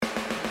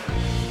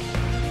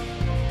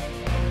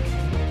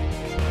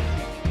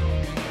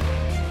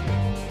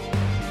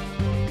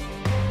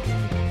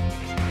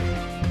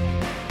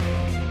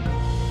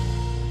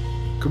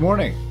Good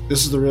morning.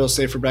 This is the Real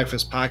Estate for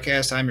Breakfast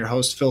podcast. I'm your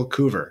host, Phil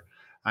Coover.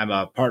 I'm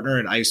a partner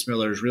in Ice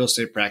Miller's Real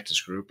Estate Practice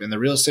Group, and the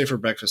Real Estate for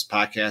Breakfast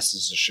podcast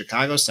is a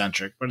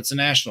Chicago-centric, but it's a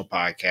national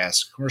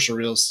podcast. Commercial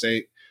real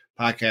estate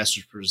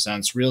podcast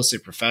presents real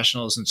estate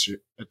professionals and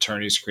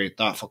attorneys create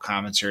thoughtful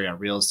commentary on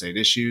real estate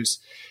issues,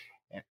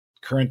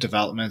 current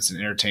developments, and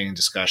entertaining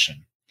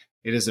discussion.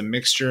 It is a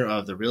mixture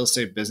of the real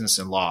estate business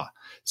and law.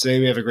 Today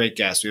we have a great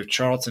guest. We have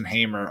Charlton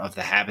Hamer of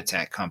the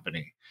Habitat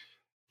Company.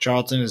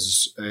 Charlton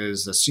is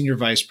the senior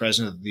vice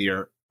president of the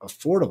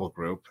Affordable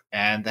Group,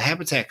 and the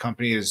Habitat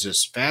Company is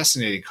just a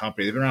fascinating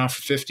company. They've been around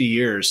for 50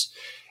 years,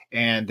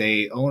 and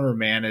they own or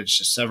manage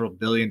several $1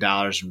 billion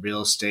in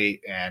real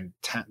estate, and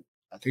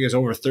I think it's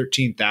over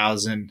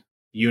 13,000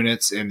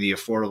 units in the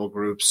Affordable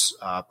Group's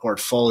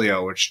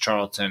portfolio, which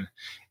Charlton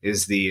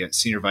is the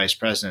senior vice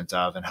president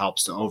of and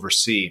helps to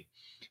oversee.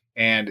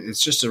 And it's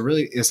just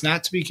it's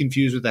not to be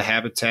confused with the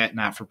Habitat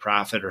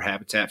Not-for-Profit or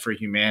Habitat for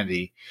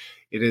Humanity.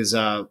 It is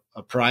a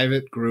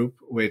private group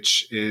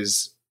which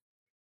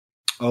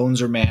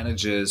owns or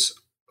manages.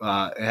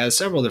 It has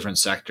several different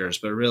sectors,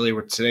 but really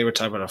today we're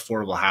talking about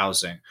affordable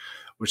housing,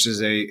 which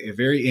is a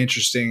very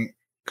interesting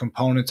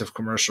component of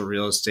commercial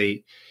real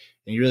estate.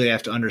 And you really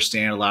have to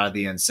understand a lot of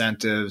the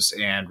incentives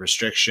and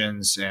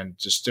restrictions and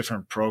just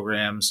different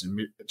programs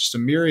and just a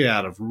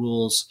myriad of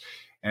rules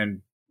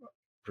and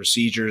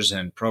procedures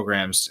and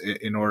programs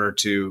in order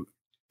to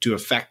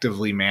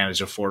effectively manage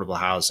affordable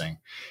housing.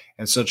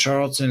 And so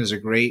Charlton is a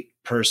great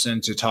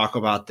person to talk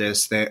about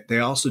this. They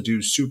also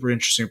do super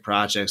interesting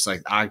projects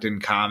like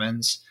Ogden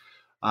Commons,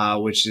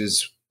 which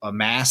is a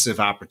massive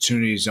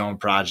opportunity zone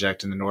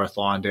project in the North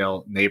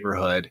Lawndale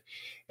neighborhood.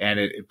 And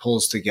it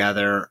pulls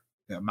together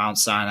Mount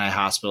Sinai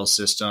Hospital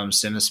System,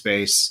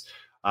 Cinespace,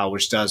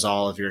 which does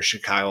all of your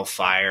Chicago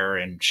Fire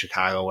and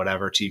Chicago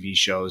whatever TV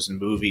shows and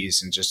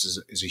movies, and just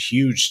is a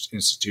huge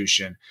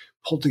institution.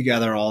 Pulled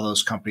together all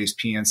those companies,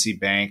 PNC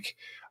Bank,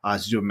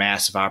 to do a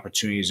massive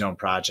opportunity zone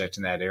project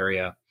in that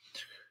area.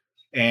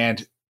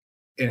 And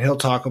he'll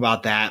talk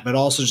about that, but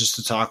also just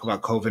to talk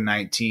about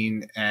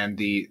COVID-19 and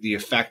the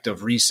effect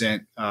of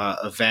recent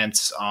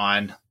events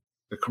on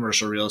the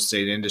commercial real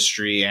estate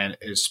industry, and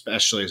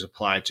especially as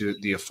applied to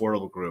the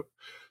Affordable Group.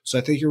 So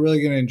I think you're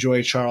really going to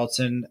enjoy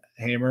Charlton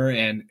Hamer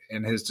and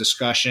his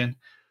discussion.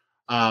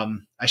 I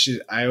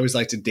always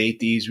like to date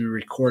these. We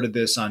recorded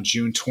this on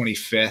June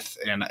 25th,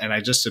 and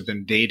I just have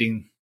been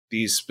dating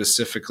these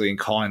specifically and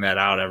calling that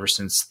out ever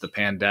since the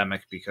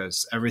pandemic,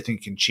 because everything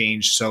can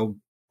change so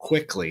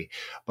quickly.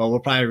 But we'll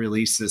probably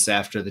release this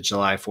after the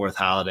July 4th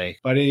holiday.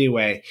 But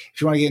anyway, if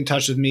you want to get in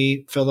touch with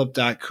me,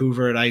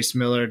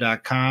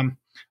 philip.coover@icemiller.com.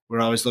 We're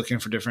always looking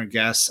for different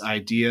guests,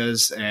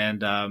 ideas,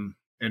 and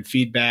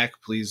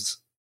feedback. Please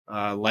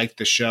like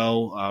the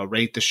show,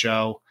 rate the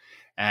show,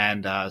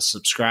 and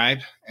subscribe.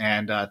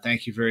 And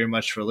thank you very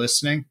much for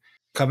listening.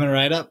 Coming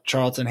right up,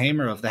 Charlton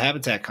Hamer of the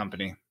Habitat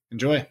Company.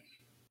 Enjoy.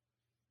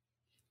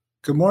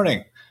 Good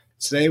morning.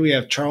 Today we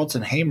have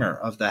Charlton Hamer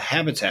of the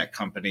Habitat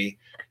Company.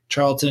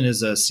 Charlton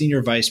is a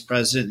senior vice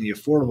president in the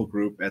Affordable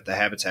Group at the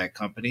Habitat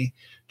Company.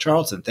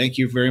 Charlton, thank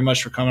you very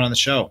much for coming on the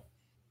show.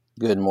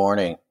 Good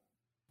morning.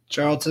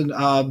 Charlton,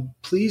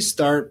 please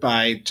start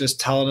by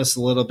just telling us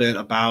a little bit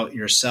about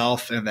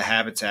yourself and the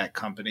Habitat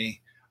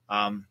Company.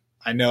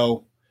 I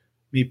know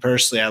me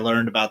personally, I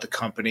learned about the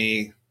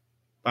company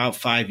about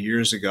 5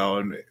 years ago.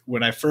 And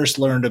when I first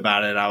learned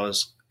about it, I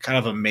was kind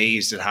of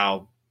amazed at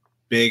how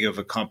big of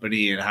a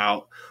company and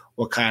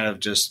what kind of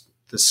just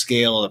the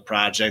scale of the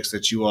projects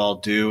that you all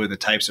do and the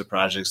types of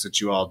projects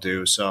that you all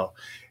do. So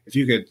if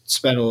you could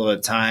spend a little bit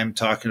of time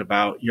talking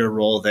about your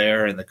role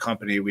there and the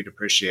company, we'd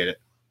appreciate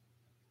it.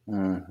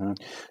 Mm-hmm.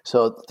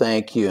 So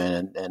thank you,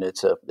 and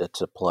it's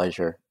a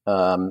pleasure.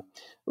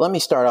 Let me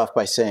start off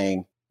by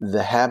saying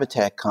the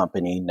Habitat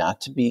Company,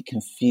 not to be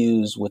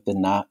confused with the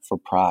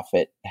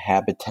not-for-profit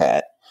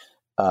Habitat,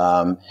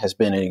 has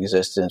been in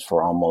existence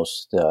for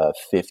almost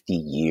 50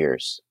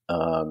 years.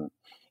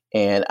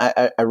 And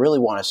I really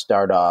want to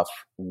start off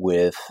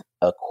with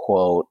a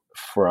quote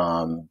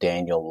from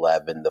Daniel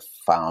Levin, the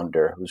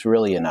founder, who's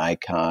really an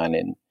icon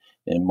in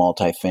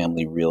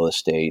multifamily real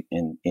estate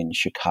in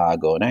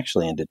Chicago and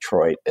actually in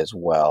Detroit as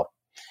well.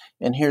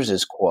 And here's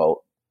his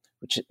quote,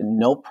 which: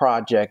 "No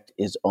project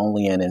is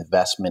only an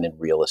investment in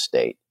real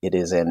estate. It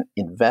is an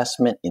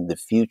investment in the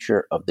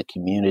future of the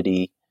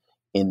community,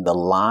 in the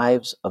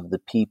lives of the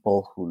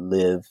people who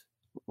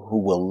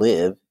will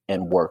live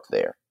and work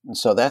there." And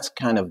so that's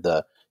kind of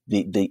the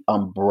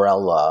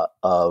umbrella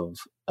of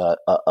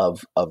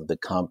the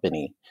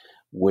company,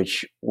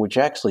 which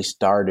actually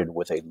started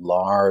with a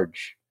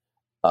large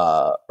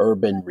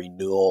urban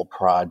renewal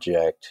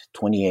project,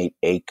 28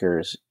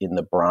 acres in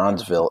the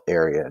Bronzeville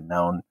area,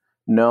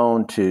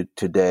 known to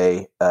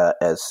today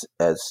as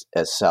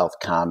South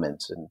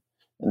Commons, and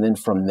then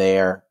from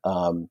there,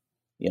 a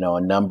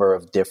number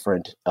of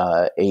different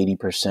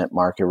 80%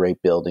 market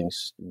rate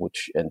buildings,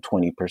 and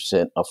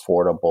 20%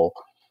 affordable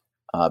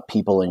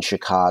People in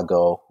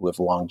Chicago with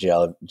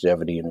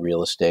longevity in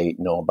real estate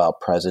know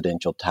about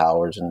Presidential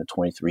Towers and the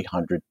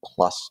 2,300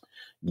 plus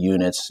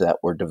units that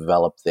were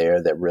developed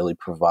there that really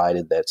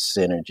provided that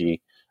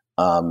synergy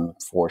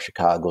for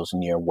Chicago's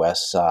near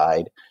west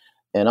side.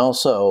 And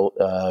also,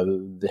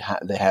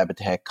 the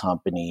Habitat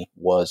Company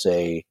was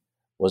a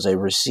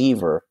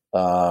receiver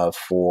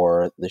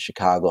for the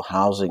Chicago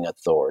Housing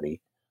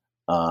Authority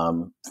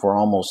for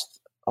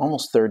almost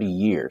 30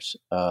 years.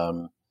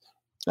 And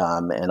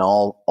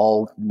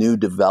all new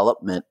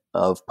development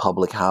of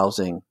public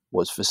housing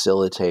was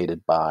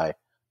facilitated by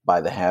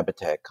the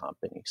Habitat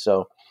Company.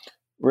 So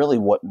really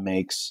what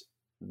makes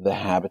the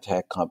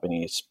Habitat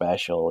Company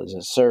special is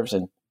it serves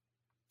in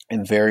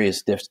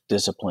various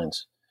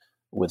disciplines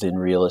within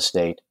real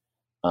estate,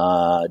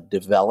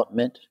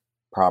 development,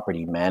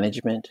 property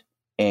management,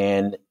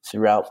 and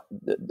throughout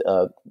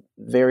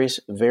various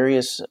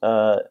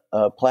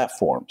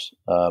platforms,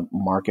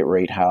 market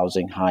rate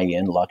housing,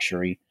 high-end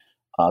luxury,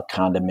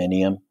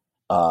 condominium,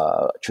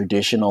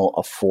 traditional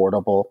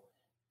affordable,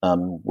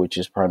 which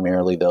is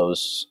primarily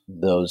those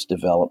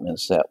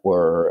developments that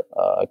were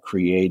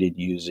created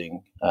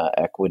using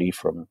equity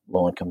from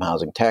low-income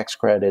housing tax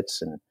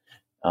credits, and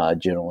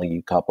generally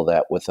you couple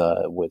that with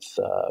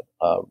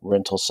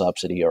rental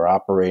subsidy or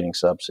operating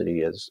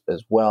subsidy as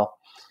well,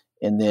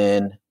 and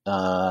then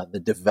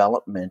the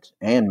development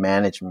and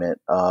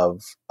management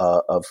of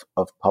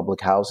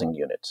public housing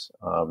units.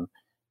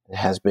 It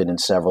has been in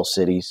several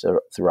cities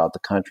throughout the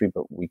country,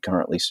 but we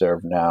currently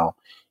serve now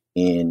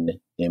in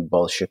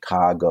both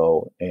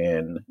Chicago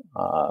and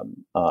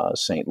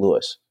St.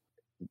 Louis.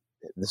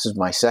 This is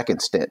my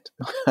second stint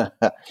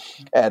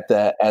at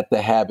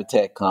the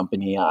Habitat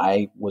Company.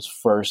 I was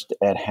first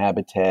at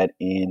Habitat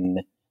in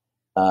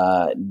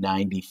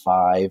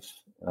 95.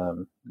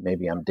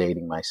 Maybe I'm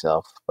dating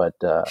myself, but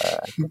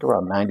I think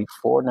around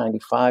 94,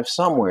 95,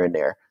 somewhere in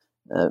there.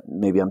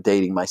 Maybe I'm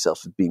dating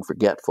myself as being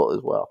forgetful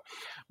as well.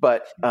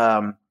 But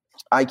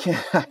I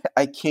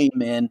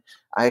came in.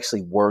 I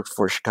actually worked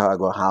for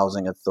Chicago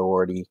Housing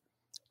Authority,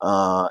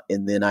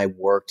 and then I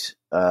worked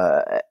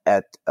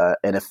at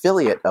an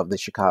affiliate of the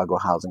Chicago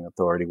Housing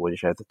Authority,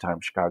 which at the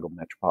time Chicago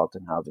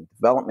Metropolitan Housing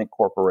Development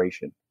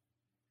Corporation.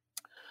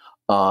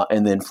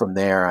 And then from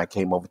there, I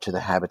came over to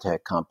the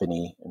Habitat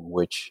Company, in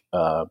which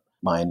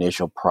my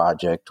initial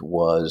project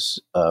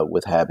was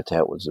with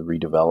Habitat was the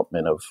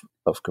redevelopment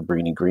of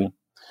Cabrini Green.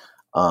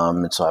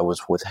 And so I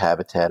was with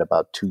Habitat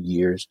about 2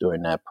 years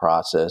during that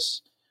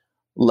process.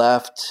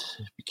 Left,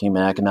 became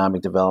an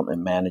economic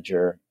development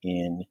manager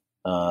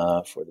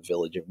for the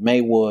village of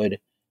Maywood.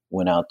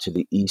 Went out to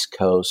the East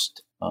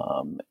Coast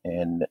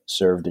and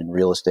served in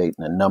real estate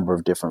in a number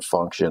of different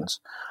functions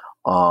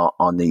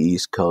on the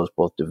East Coast,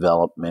 both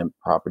development,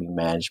 property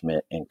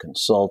management, and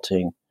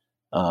consulting.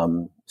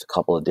 A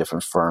couple of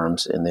different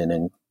firms, and then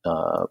in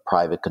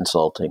private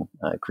consulting,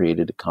 I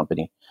created a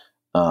company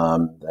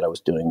that I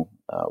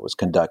was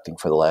conducting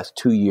for the last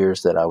 2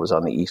 years that I was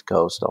on the East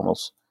Coast,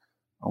 almost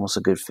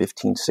a good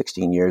 15,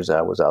 16 years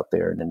I was out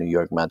there in the New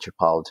York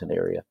metropolitan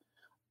area.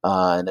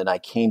 And then I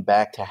came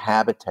back to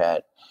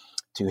Habitat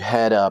to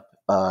head up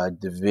a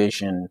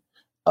division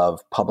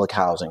of public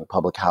housing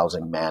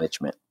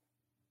management.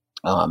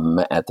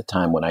 At the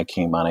time when I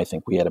came on, I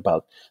think we had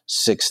about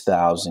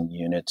 6,000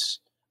 units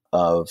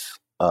of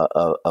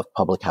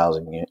public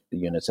housing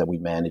units that we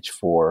managed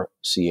for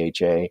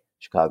CHA,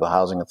 Chicago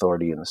Housing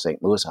Authority, and the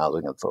St. Louis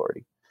Housing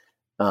Authority.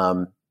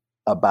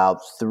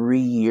 About 3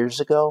 years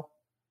ago,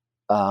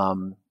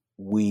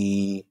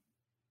 we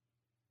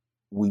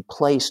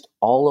placed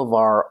all of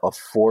our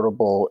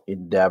affordable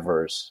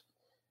endeavors,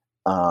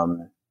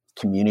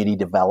 community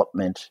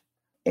development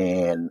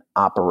and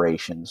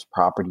operations,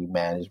 property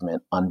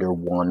management, under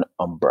one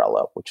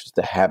umbrella, which is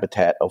the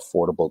Habitat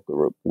Affordable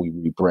Group. We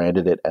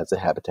rebranded it as the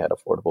Habitat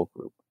Affordable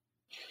Group.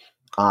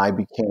 I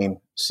became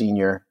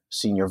senior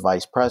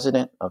vice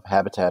president of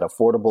Habitat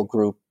Affordable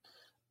Group.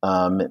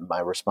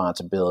 My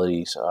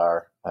responsibilities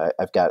are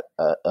I've got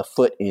a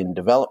foot in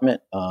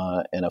development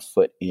and a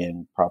foot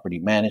in property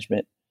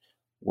management.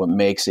 What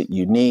makes it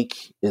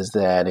unique is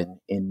that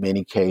in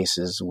many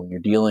cases, when you're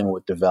dealing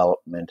with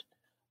development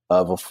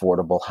of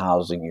affordable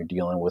housing, you're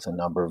dealing with a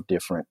number of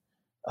different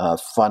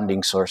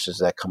funding sources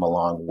that come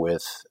along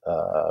with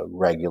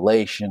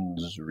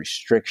regulations,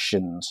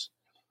 restrictions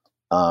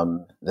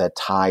that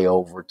tie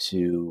over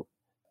to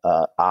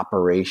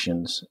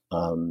operations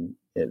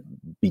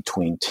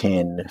between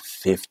 10,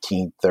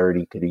 15,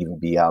 30, could even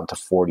be out to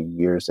 40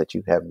 years that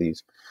you have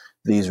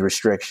these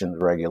restrictions,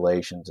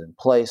 regulations in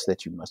place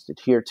that you must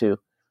adhere to.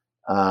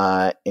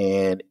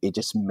 And it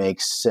just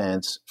makes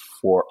sense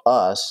for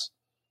us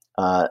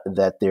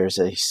that there's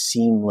a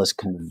seamless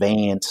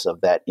conveyance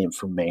of that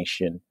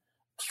information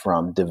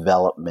from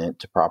development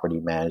to property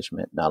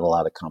management. Not a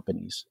lot of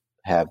companies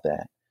have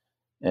that.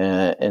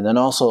 And then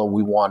also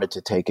we wanted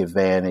to take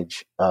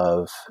advantage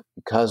of,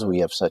 because we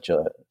have such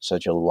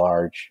a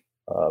large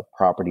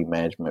property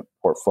management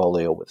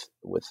portfolio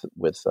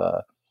with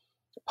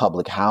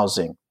public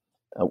housing,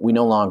 we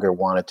no longer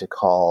wanted to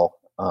call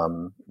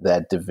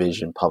that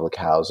division public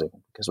housing.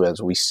 because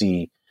as we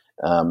see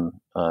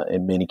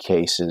in many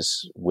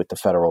cases with the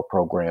federal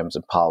programs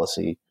and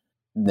policy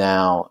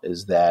now,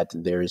 is that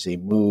there is a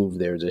move,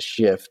 there's a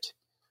shift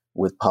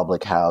with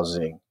public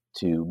housing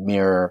to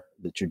mirror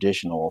the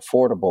traditional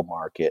affordable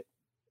market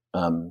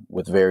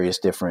with various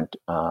different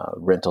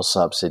rental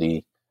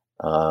subsidy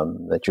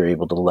that you're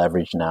able to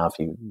leverage now if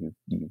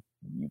you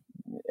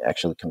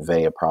actually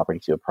convey a property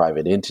to a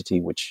private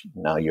entity, which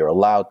now you're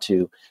allowed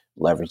to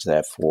leverage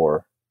that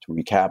to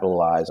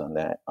recapitalize on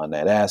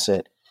that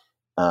asset.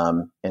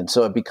 And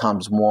so it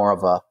becomes more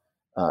of a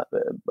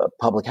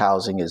public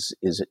housing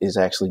is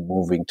actually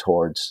moving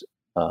towards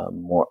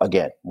more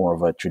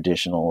of a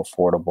traditional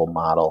affordable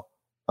model,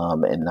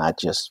 and not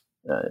just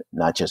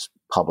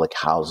public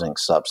housing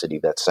subsidy,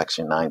 that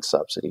Section 9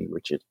 subsidy,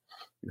 which is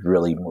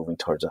really moving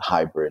towards a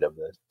hybrid of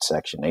the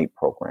Section 8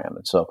 program.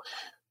 And so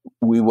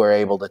we were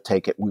able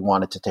to we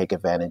wanted to take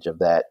advantage of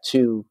that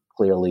too,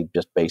 clearly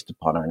just based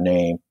upon our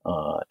name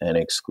and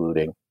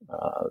excluding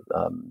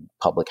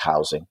public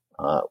housing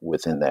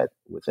within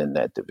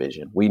that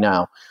division. We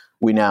now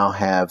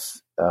have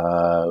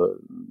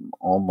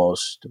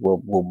almost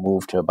we'll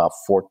move to about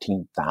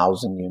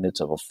 14,000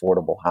 units of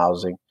affordable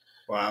housing.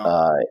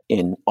 Wow!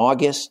 In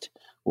August,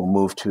 we'll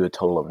move to a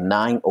total of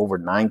over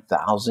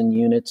 9,000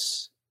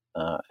 units,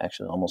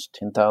 actually almost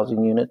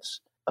 10,000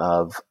 units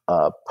of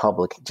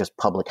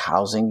public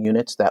housing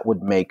units. That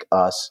would make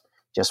us,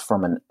 just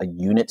from a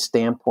unit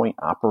standpoint,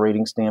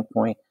 operating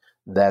standpoint,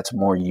 that's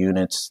more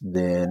units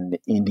than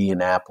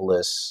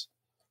Indianapolis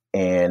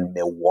and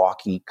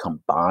Milwaukee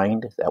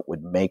combined. That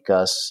would make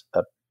us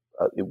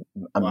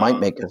might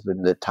make us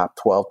in the top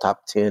 12,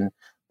 top 10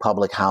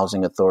 public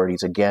housing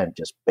authorities, again,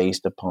 just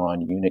based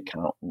upon unit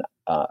count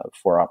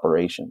for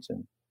operations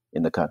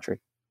in the country.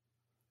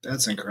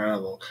 That's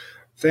incredible.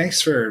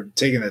 Thanks for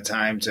taking the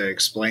time to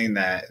explain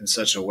that in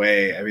such a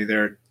way. I mean,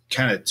 there are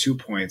kind of 2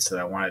 points that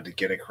I wanted to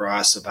get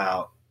across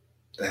about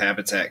the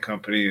Habitat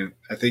Company.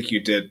 I think you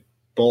did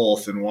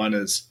both. And one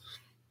is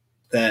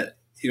that,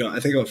 I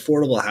think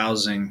affordable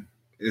housing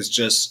is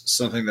just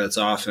something that's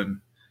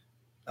often,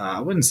 I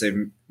wouldn't say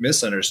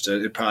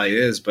misunderstood. It probably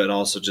is, but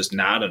also just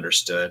not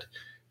understood.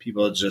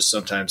 People just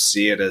sometimes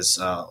see it as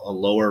a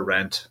lower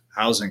rent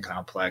housing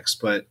complex,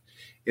 but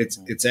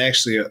it's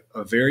actually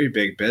a very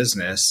big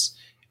business,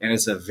 and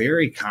it's a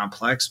very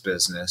complex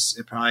business.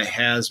 It probably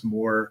has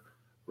more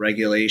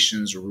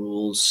regulations,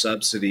 rules,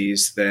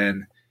 subsidies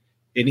than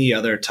any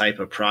other type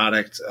of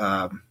product.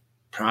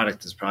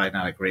 Product is probably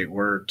not a great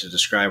word to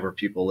describe where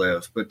people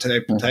live, but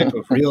type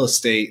of real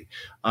estate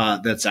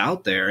that's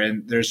out there.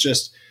 And there's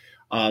just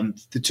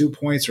the 2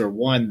 points are,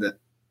 one, that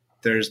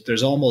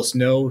there's almost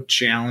no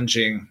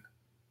challenging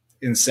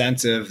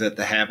incentive that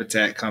the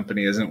Habitat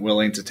Company isn't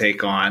willing to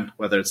take on,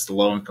 whether it's the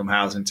low-income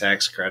housing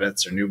tax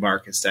credits or new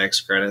markets tax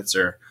credits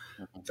or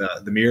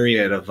the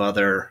myriad of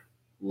other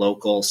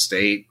local,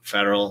 state,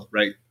 federal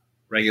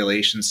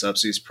regulation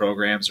subsidies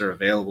programs are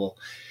available.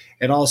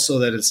 And also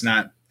that it's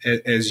not,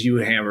 as you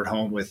hammered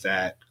home with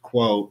that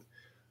quote,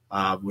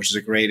 which is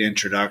a great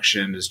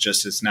introduction, is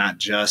just it's not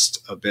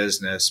just a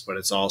business, but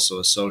it's also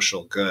a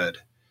social good.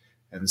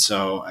 And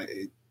so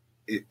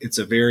it's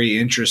a very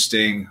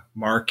interesting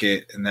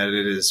market in that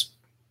it is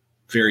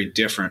very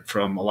different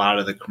from a lot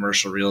of the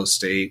commercial real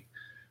estate,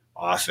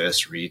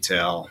 office,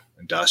 retail,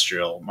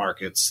 industrial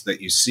markets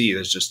that you see.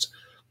 There's just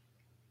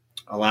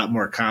a lot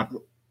more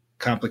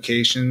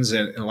complications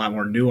and a lot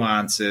more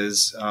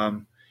nuances,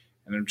 and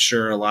I'm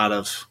sure a lot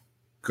of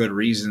good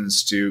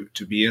reasons to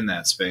be in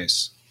that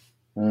space.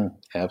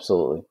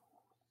 Absolutely.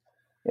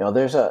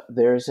 There's a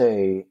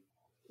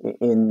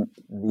in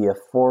the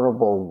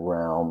affordable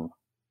realm,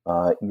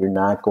 you're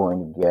not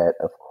going to get,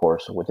 of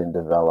course, within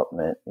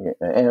development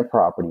and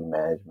property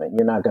management,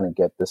 you're not going to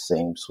get the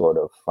same sort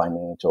of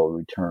financial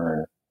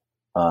return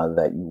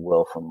that you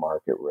will from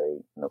market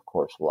rate and, of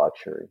course,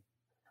 luxury.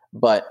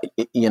 But,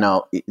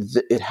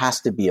 it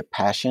has to be a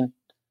passion,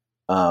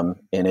 and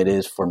it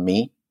is for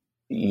me.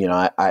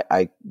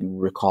 I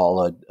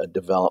recall a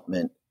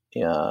development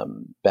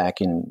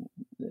back in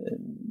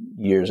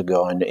years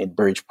ago in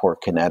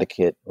Bridgeport,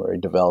 Connecticut, where I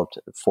developed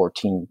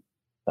 14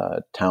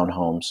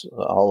 townhomes,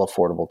 all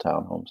affordable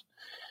townhomes.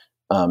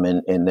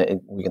 And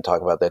we can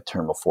talk about that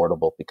term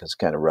affordable because it's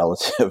kind of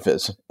relative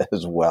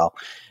as well.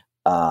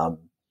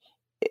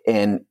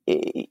 And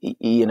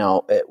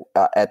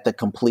at the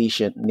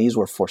completion, and these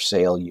were for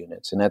sale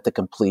units, and at the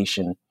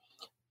completion,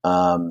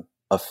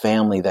 a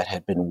family that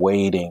had been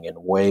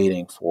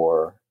waiting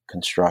for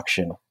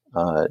construction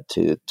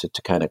to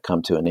kind of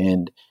come to an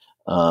end,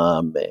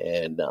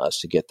 and us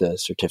to get the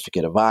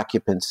certificate of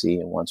occupancy.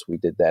 And once we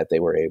did that, they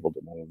were able to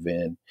move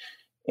in.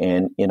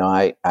 And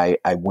I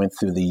went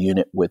through the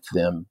unit with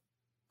them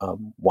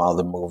while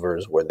the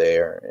movers were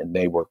there, and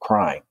they were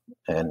crying.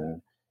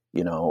 And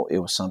it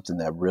was something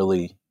that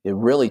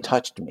really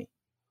touched me.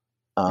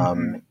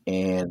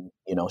 And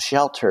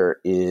shelter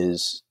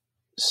is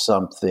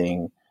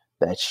something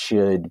that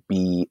should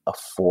be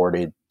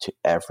afforded to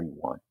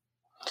everyone.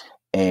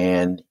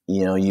 And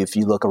if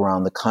you look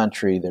around the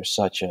country, there's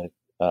such a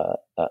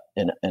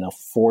an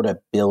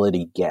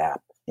affordability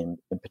gap, in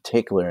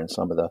particular in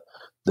some of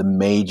the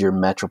major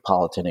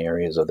metropolitan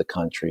areas of the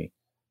country.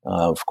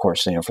 Of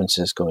course, San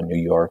Francisco and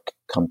New York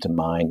come to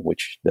mind,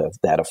 which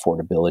that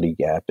affordability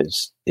gap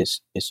is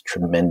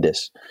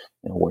tremendous,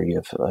 where you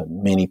have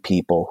many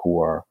people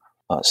who are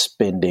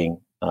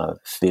spending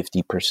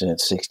 50%,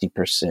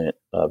 60%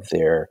 of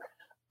their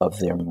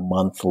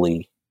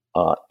monthly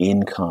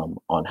income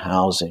on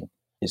housing.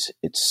 It's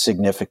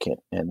significant,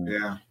 and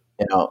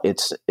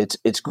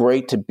it's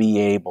great to be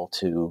able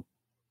to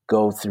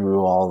go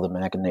through all the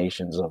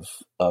machinations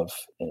of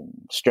and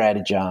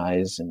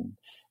strategize and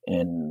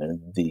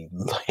the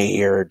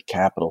layered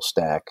capital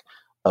stack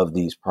of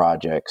these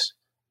projects,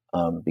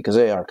 because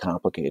they are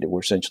complicated. We're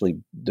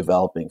essentially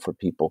developing for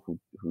people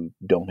who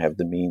don't have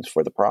the means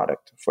for the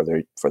product for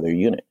their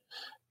unit,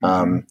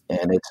 and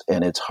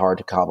it's hard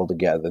to cobble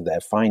together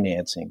that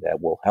financing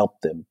that will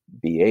help them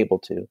be able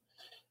to.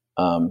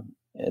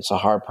 It's a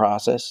hard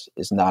process.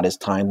 It's not as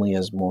timely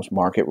as most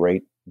market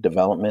rate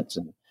developments,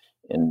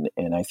 and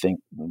I think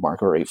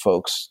market rate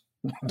folks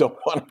don't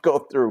want to go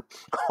through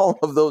all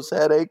of those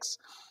headaches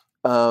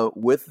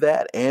with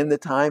that, and the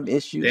time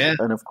issues,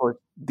 and of course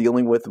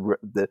dealing with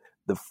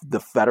the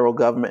federal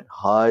government,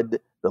 HUD,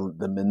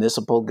 the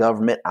municipal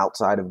government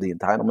outside of the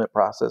entitlement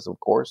process, of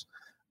course,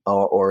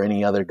 or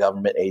any other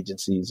government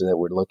agencies that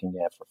we're looking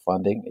at for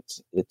funding.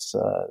 It's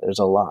there's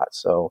a lot.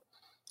 So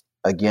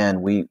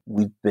again, we've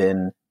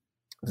been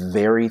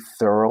very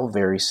thorough,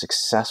 very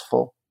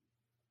successful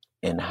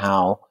in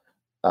how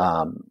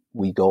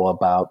we go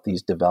about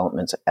these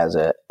developments as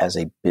a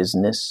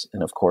business,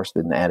 and of course,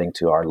 then adding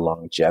to our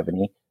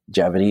longevity.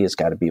 It's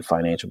got to be a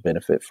financial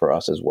benefit for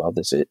us as well.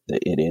 It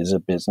is a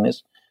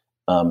business,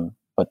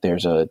 but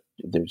there's a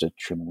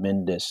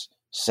tremendous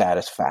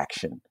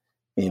satisfaction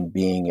in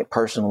being it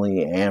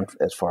personally and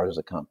as far as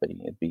a company,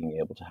 and being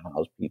able to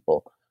house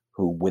people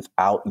who,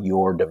 without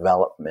your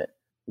development,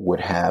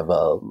 would have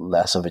a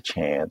less of a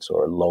chance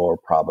or lower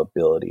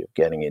probability of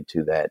getting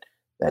into that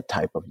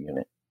type of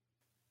unit.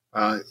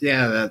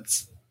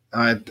 That's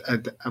I'm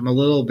a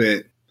little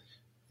bit,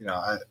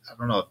 I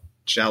don't know if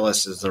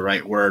jealous is the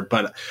right word,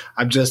 but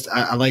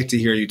I like to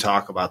hear you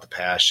talk about the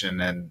passion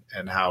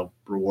and how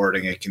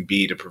rewarding it can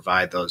be to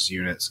provide those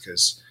units,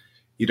 because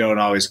you don't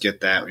always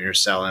get that when you're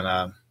selling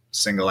a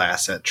single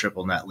asset,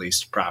 triple net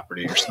leased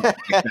property or something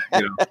like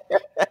that.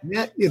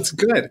 Yeah, it's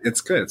good.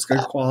 It's good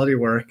quality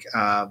work.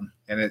 And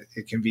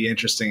it can be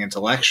interesting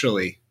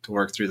intellectually to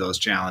work through those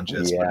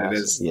challenges, but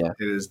it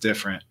is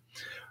different.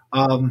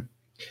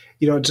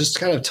 Just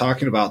kind of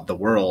talking about the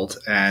world,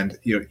 and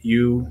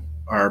you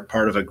are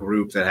part of a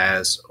group that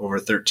has over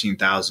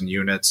 13,000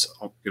 units,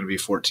 going to be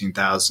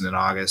 14,000 in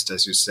August,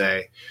 as you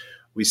say.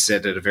 We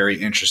sit at a very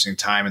interesting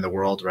time in the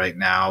world right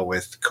now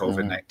with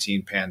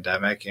COVID-19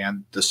 pandemic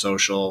and the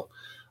social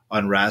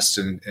unrest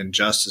and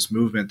justice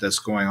movement that's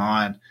going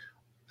on.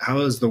 How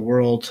has the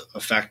world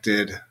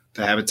affected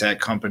the Habitat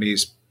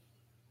company's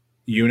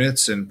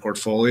units and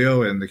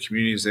portfolio and the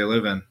communities they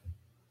live in?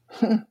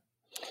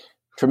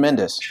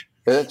 Tremendous.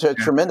 It's a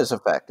tremendous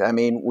effect. I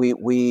mean,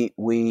 we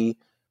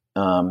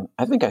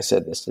I think I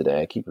said this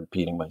today. I keep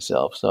repeating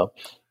myself. So,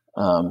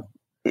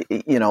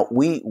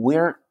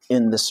 we're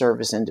in the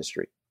service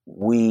industry.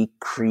 We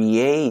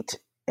create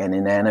an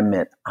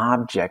inanimate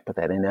object, but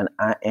that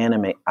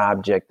inanimate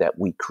object that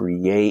we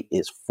create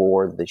is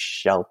for the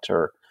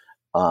shelter,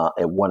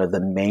 one of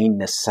the main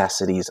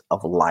necessities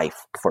of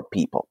life for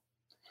people.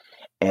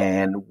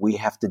 And we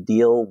have to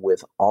deal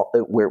with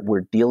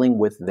we're dealing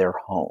with their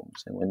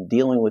homes. And when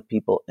dealing with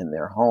people in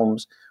their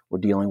homes, we're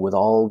dealing with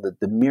all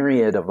the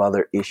myriad of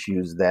other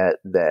issues that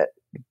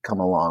come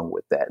along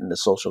with that, and the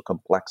social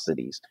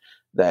complexities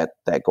that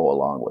go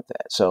along with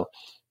that. So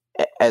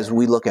as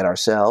we look at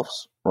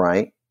ourselves,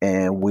 right,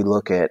 and we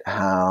look at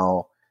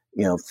how,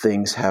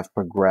 things have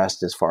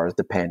progressed as far as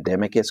the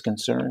pandemic is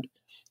concerned,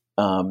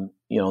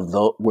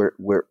 though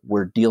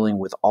we're dealing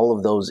with all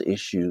of those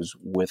issues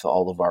with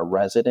all of our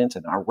residents,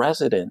 and our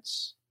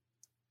residents,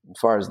 as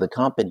far as the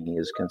company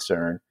is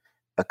concerned,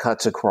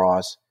 cuts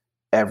across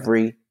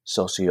every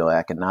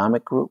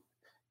socioeconomic group.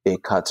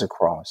 It cuts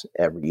across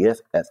every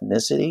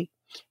ethnicity,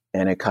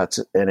 and it cuts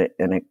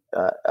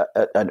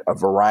a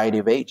variety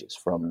of ages,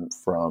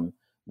 from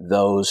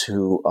those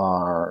who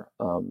are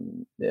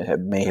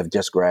may have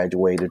just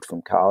graduated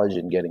from college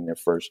and getting their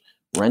first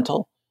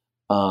rental,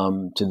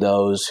 to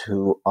those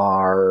who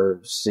are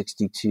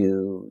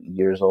 62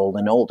 years old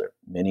and older.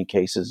 In many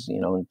cases,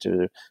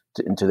 into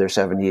their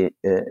 70s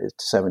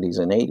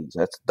and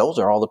 80s. Those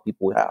are all the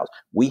people we house.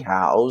 We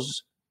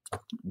house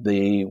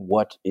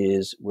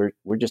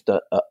we're just a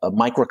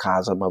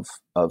microcosm of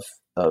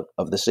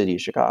the city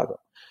of Chicago.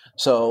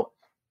 So,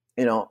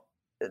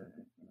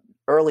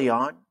 early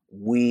on,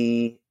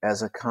 we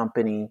as a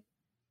company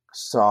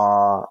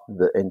saw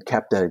and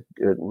kept a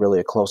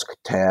close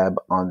tab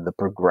on the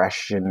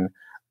progression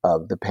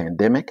of the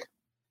pandemic.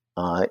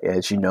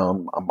 As you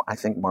know, I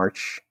think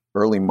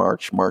early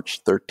March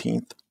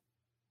 13th,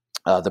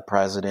 the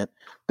president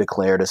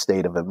declared a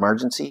state of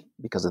emergency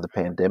because of the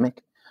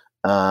pandemic.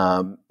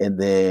 And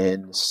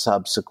then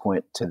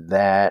subsequent to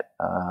that,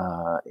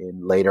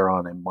 later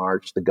on in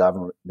March, the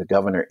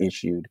governor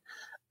issued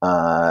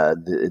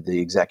the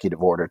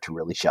executive order to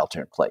really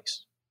shelter in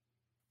place.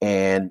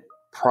 And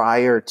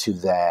prior to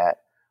that,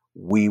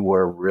 we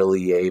were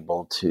really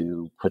able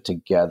to put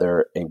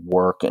together a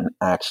work and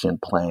action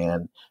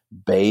plan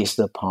based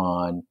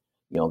upon,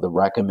 the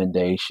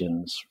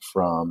recommendations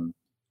from,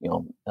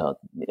 the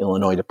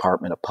Illinois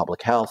Department of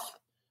Public Health,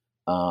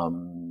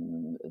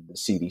 the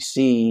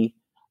CDC,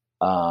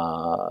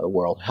 the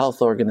World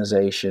Health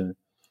Organization,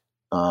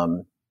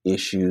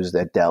 issues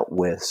that dealt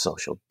with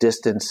social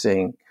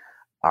distancing,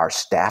 our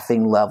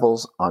staffing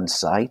levels on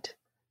site.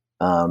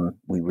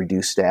 We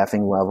reduced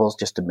staffing levels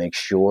just to make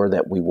sure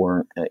that we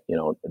weren't,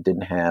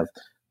 didn't have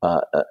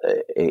a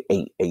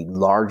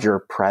larger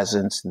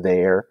presence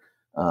there,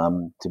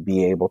 to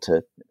be able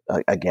to,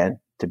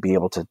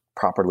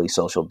 properly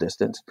social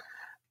distance.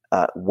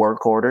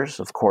 Work orders,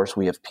 of course,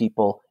 we have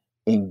people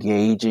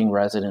engaging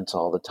residents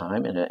all the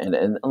time,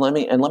 and let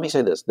me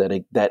say this: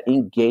 that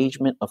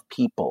engagement of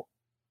people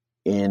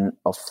in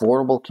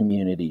affordable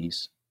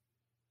communities,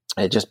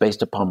 just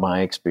based upon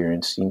my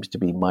experience, seems to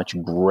be much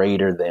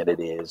greater than it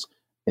is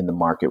in the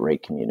market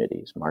rate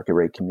communities. Market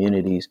rate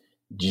communities,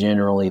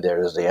 generally,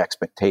 there's the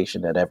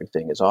expectation that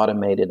everything is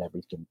automated,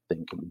 everything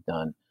can be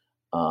done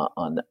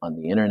on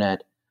the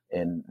internet,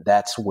 and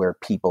that's where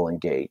people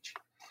engage.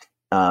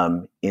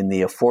 In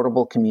the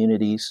affordable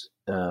communities,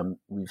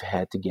 we've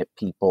had to get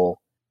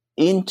people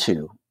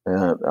into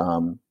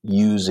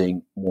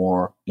using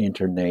more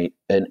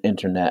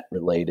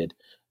internet-related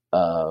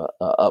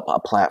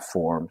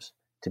platforms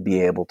to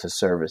be able to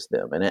service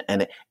them,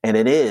 and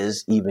it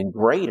is even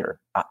greater.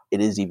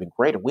 It is even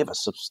greater. We have a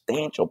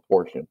substantial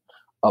portion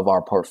of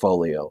our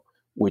portfolio,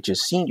 which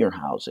is senior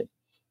housing,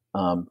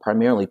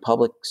 primarily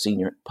public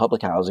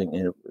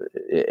housing,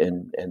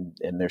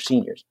 and their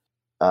seniors,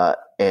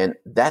 and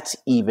that's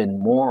even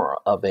more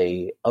of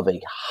a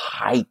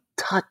high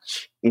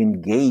touch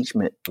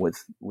engagement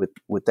with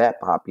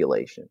that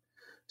population.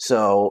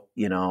 So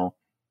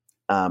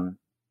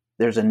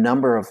there's a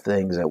number of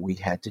things that we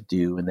had to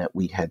do and that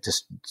we had to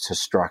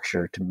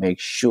structure to make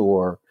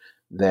sure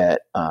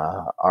that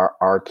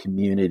our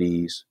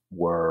communities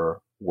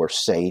were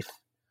safe,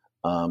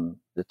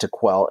 to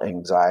quell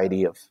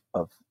anxiety of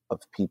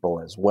people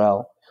as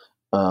well,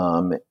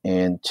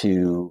 and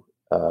to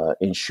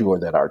ensure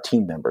that our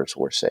team members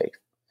were safe.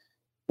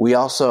 We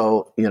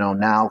also,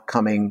 now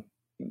coming,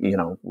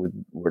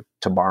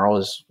 tomorrow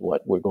is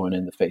what we're going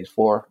into phase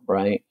 4,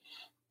 right?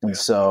 And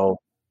so,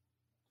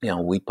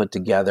 we put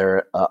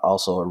together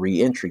also a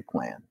reentry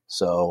plan.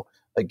 So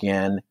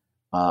again,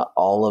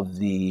 all of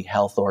the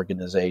health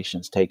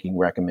organizations taking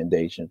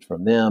recommendations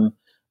from them.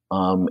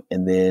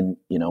 And then,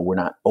 we're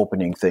not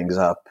opening things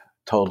up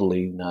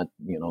totally, not,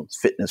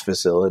 fitness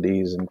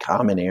facilities and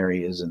common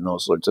areas and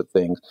those sorts of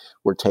things.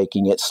 We're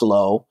taking it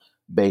slow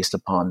based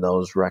upon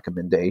those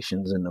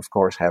recommendations. And of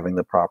course, having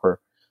the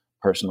proper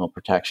personal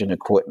protection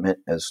equipment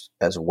as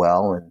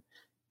well. And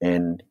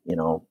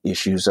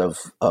issues of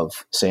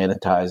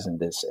sanitizing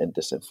and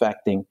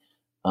disinfecting.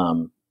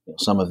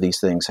 Some of these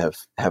things have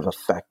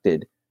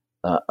affected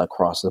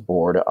across the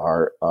board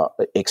our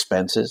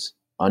expenses,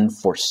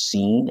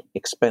 unforeseen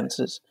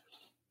expenses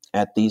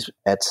at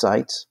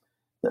sites.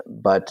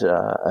 But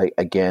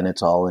again,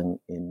 it's all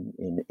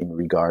in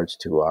regards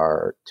to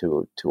our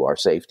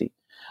safety.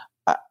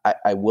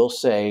 I will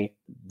say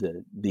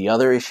the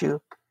other issue,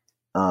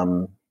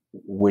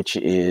 which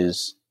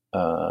is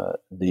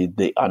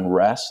the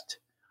unrest,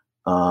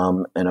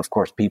 and of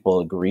course,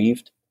 people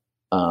aggrieved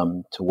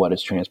to what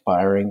is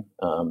transpiring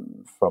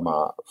from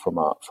a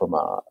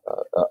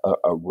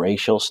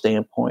racial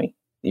standpoint.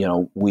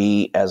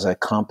 We as a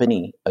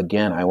company,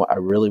 again, I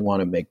really want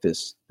to make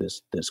this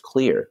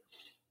clear.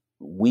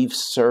 We've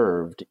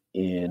served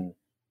in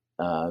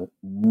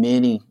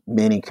many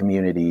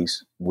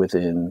communities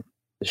within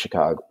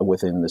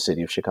the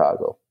city of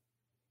Chicago.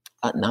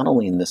 Not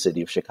only in the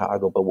city of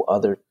Chicago, but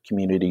other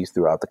communities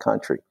throughout the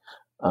country.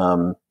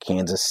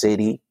 Kansas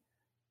City,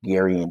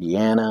 Gary,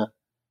 Indiana,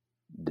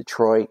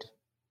 Detroit.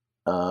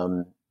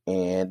 And,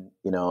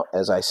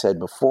 as I said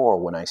before,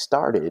 when I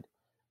started,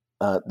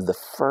 the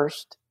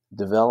first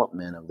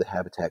development of the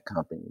Habitat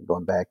Company,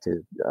 going back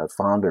to our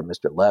founder,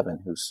 Mr. Levin,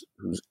 who's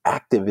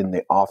active in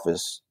the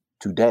office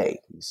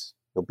today.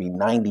 He'll be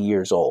 90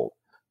 years old.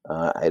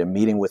 I had a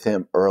meeting with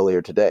him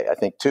earlier today. I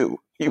think 2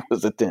 he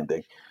was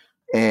attending.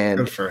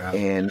 And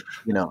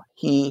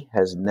he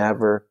has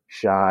never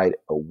shied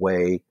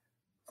away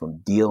from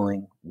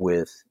dealing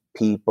with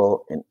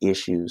people and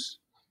issues.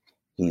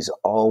 He's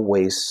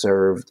always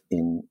served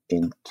in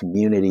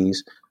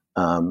communities,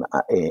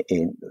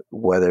 in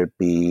whether it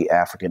be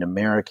African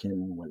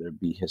American, whether it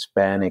be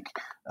Hispanic,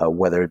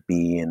 whether it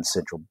be in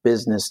central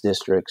business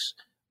districts,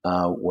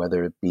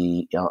 whether it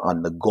be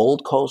on the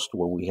Gold Coast,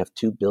 where we have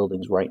 2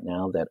 buildings right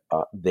now that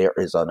there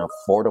is an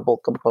affordable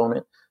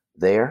component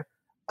there.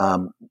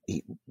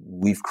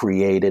 We've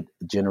created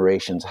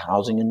Generations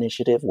Housing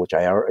Initiative, which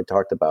I already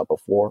talked about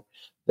before,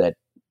 that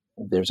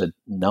there's a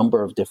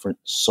number of different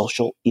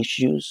social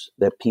issues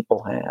that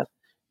people have.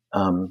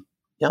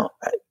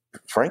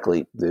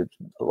 Frankly, there's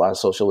a lot of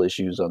social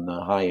issues on the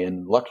high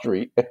end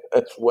luxury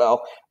as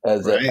well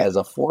as as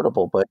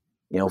affordable. But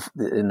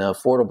in the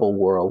affordable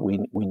world,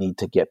 we need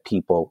to get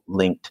people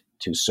linked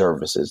to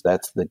services.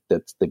 That's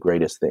the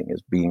greatest thing,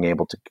 is being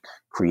able to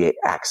create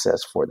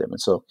access for them.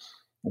 And so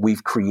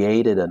we've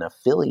created an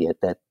affiliate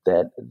that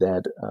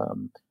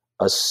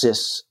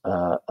assists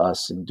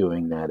us in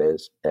doing that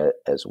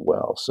as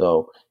well.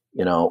 So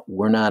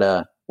we're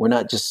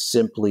not just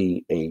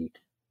simply a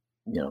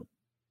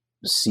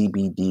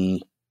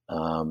CBD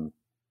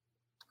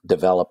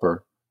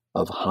developer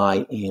of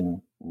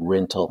high-end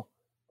rental.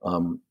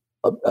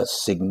 A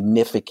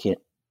significant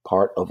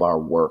part of our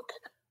work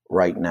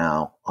right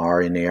now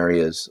are in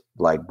areas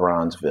like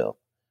Bronzeville,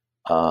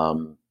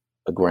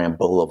 Grand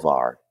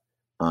Boulevard.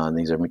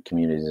 These are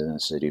communities in the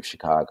city of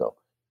Chicago.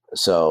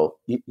 So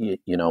we've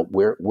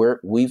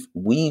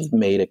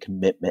made a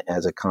commitment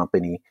as a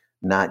company,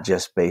 not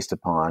just based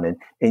upon, and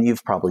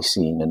you've probably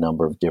seen a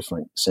number of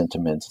different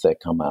sentiments that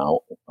come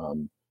out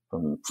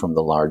from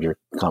the larger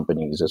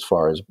companies as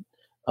far as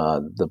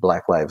the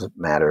Black Lives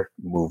Matter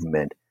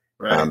movement.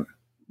 Right.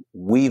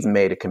 We've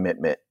made a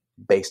commitment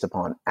based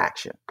upon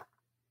action.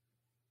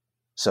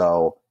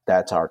 So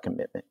that's our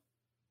commitment.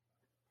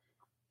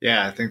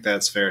 Yeah, I think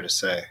that's fair to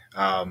say.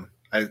 I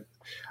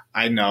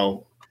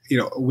know,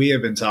 we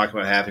have been talking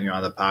about having you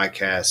on the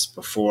podcast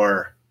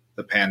before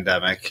the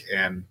pandemic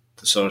and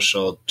the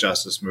social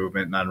justice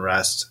movement and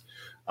unrest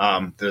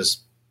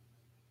that's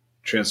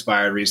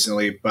transpired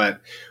recently.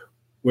 But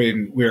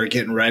when we were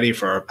getting ready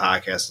for our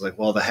podcast,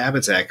 the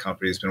Habitat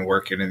Company has been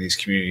working in these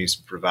communities,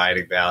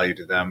 providing value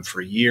to them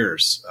for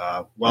years,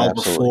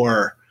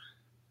 before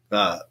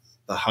the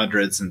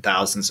hundreds and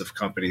thousands of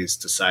companies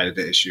decided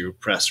to issue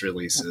press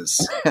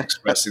releases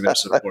expressing their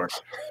support.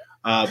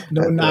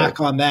 No knock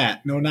on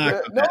that. No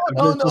knock on that.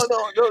 No knock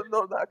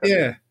on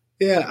that.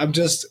 Yeah. I'm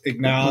just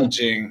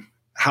acknowledging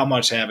how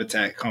much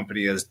Habitat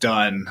Company has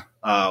done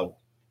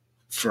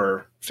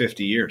for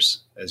 50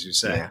 years, as you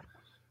say.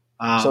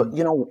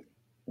 Yeah.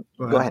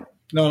 Go ahead.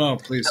 No,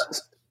 please.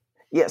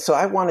 Yeah. So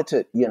I wanted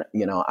to,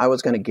 I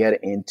was going to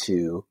get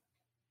into,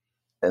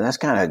 and that's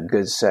kind of a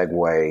good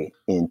segue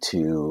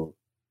into,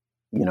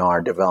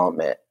 our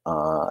development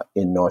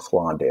in North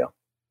Lawndale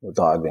with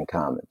Ogden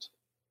Commons.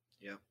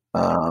 Yeah.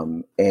 I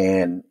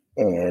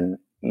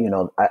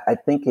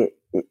think it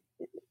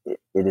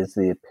is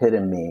the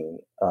epitome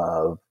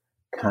of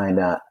kind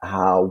of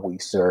how we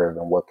serve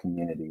and what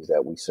communities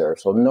that we serve.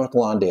 So the North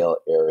Lawndale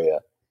area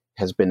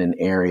has been an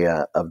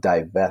area of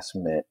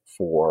divestment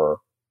for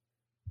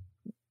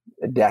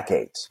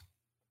decades.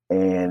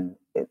 And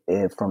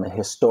from a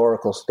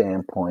historical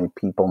standpoint,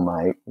 people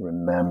might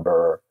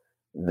remember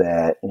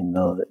that in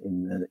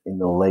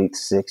the late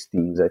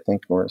 60s, I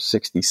think we're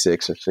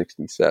 66 or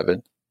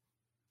 67,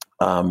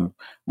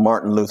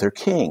 Martin Luther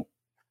King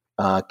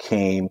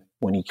came,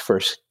 when he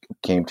first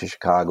came to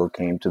Chicago,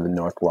 came to the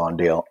North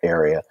Lawndale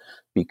area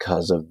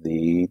because of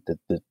the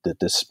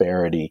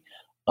disparity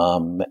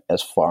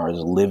as far as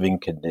living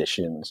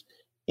conditions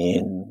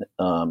in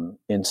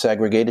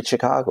segregated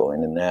Chicago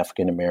and in the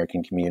African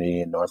American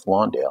community in North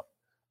Lawndale.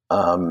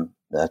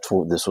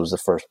 This was the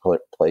first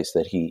place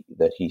that he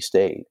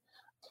stayed.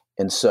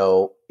 And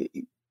so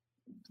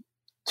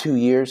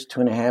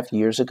 2.5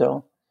 years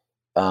ago,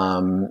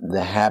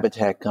 the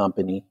Habitat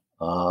Company,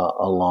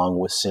 along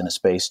with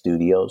Cinespace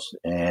Studios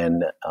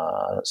and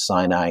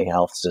Sinai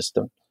Health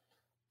System,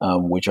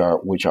 which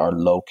are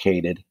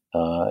located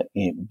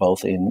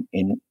both in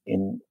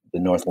the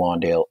North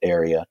Lawndale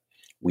area,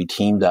 we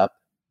teamed up,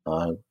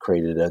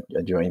 created a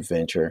joint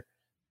venture,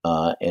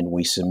 and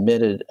we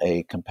submitted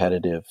a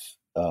competitive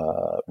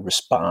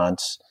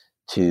response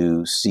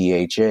to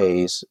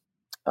CHA's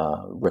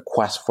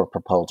request for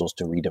proposals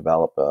to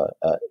redevelop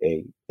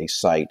a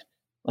site,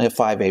 a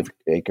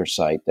 5-acre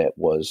site that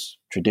was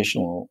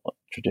traditional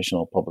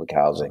public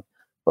housing,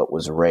 but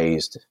was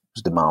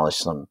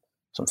demolished some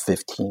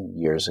 15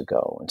 years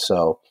ago. And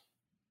so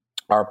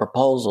our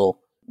proposal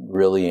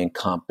really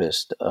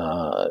encompassed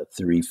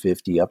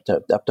 350 up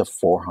to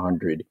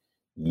 400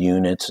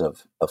 units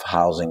of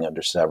housing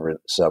under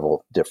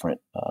several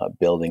different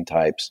building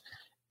types,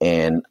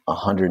 and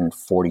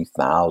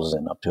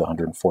 140,000 up to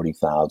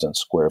 140,000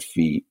 square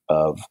feet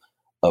of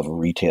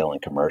retail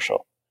and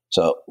commercial.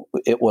 So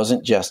it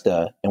wasn't just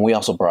and we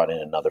also brought in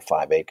another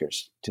 5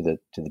 acres to the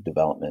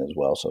development as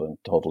well. So in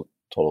total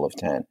of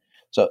 10.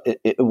 So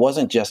it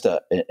wasn't just an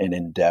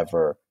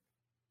endeavor.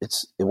 It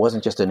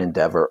wasn't just an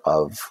endeavor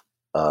of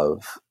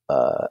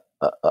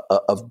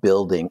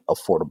building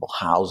affordable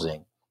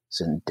housing. It's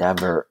an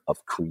endeavor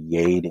of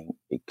creating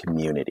a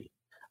community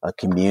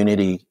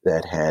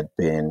that had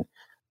been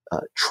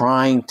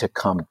trying to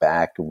come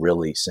back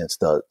really since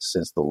the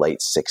late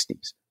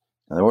 60s.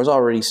 And there was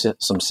already some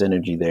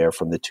synergy there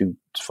from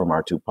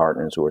our two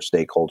partners who are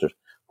stakeholders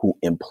who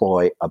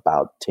employ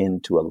about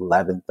 10 to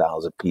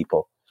 11,000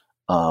 people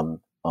in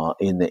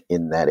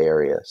that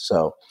area.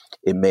 So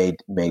it made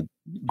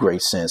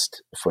great sense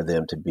for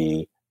them to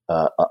be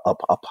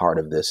a part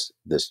of this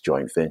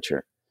joint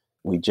venture.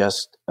 We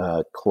just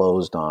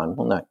closed on,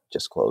 well, not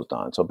just closed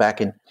on. So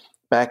back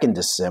in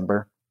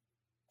December,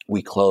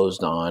 we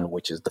closed on,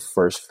 which is the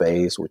first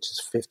phase, which is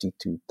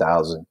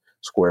 52,000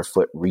 square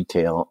foot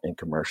retail and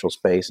commercial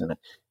space. And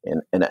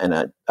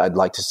I'd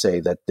like to say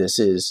that this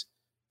is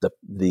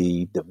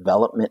the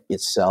development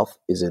itself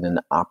is in an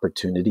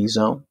opportunity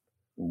zone,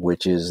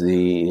 which is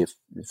if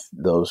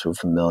those who are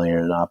familiar,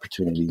 an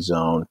opportunity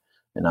zone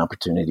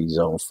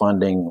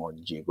funding or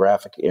the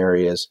geographic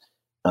areas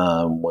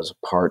was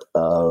a part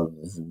of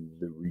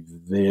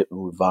the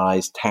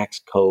revised tax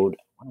code.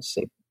 I want to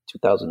say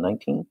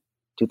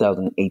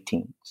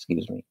 2018,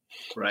 excuse me.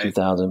 Right.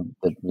 2000,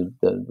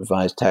 the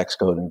revised tax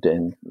code,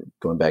 and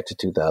going back to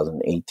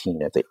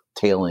 2018, at the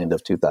tail end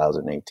of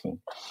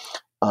 2018.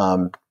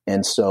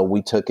 And so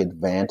we took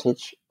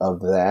advantage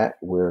of that,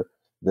 where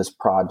this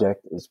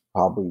project is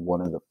probably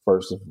one of the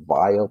first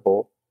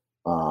viable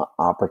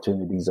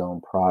opportunity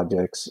zone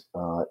projects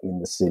in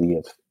the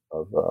city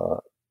of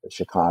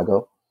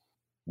Chicago.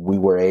 We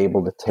were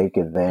able to take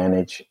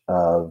advantage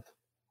of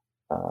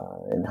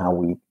and how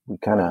we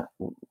kind of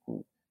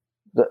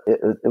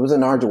it was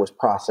an arduous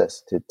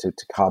process to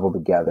cobble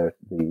together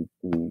the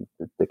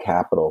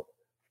capital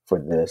for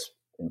this,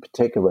 in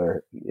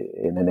particular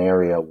in an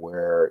area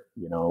where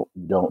you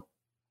don't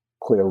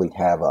clearly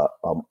have a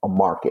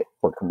market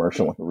for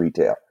commercial and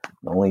retail.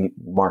 The only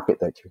market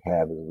that you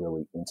have is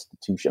really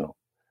institutional.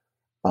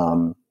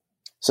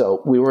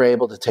 So we were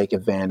able to take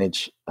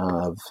advantage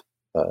of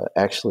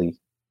actually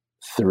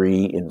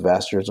three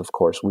investors. Of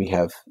course,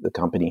 the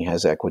company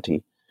has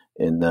equity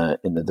in the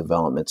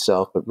development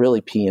itself, but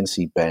really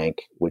PNC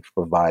Bank, which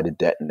provided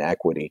debt and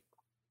equity.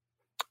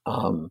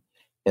 And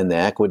the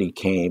equity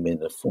came in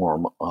the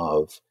form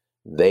of,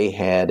 they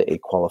had a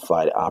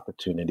qualified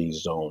opportunity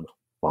zone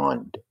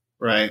fund.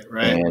 Right.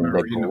 And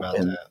reading about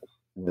that.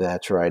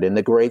 That's right. And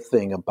the great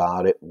thing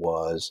about it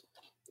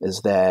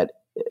is that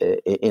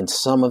in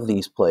some of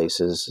these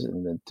places,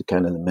 and the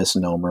kind of the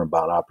misnomer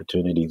about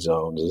opportunity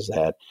zones is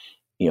that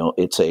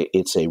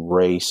it's a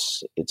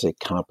race, it's a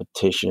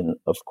competition,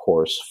 of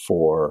course,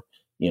 for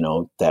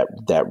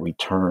that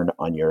return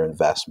on your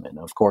investment.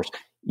 Of course,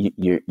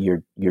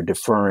 you're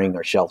deferring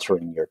or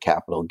sheltering your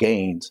capital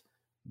gains,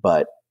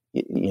 but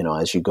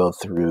as you go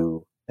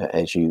through,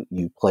 as you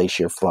place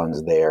your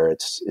funds there,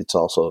 it's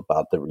also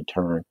about the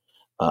return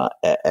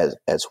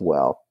as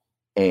well.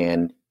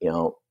 And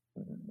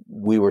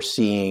we were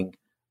seeing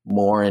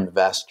more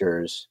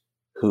investors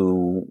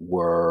who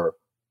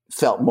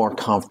felt more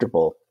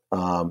comfortable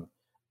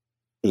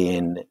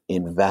in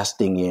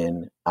investing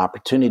in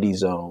opportunity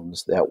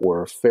zones that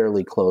were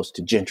fairly close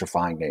to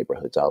gentrifying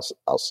neighborhoods, I'll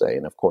say.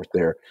 And of course,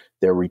 their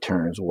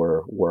returns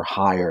were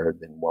higher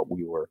than what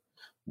we were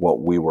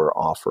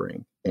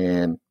offering.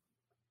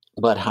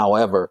 But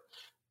however,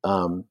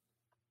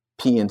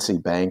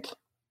 PNC Bank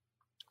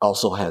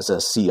also has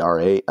a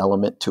CRA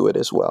element to it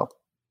as well.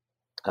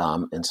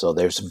 And so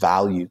there's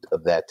value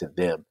of that to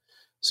them.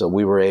 So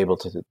we were able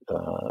to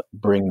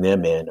bring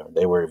them in, or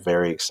they were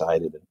very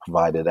excited and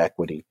provided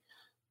equity.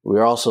 We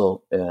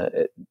also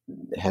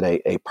had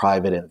a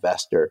private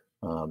investor.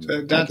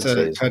 Not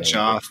to cut you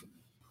off,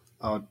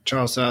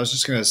 Charles, I was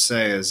just going to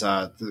say is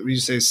when you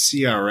say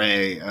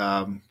CRA,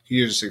 can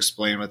you just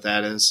explain what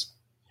that is?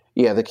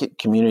 Yeah, the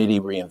Community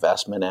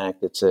Reinvestment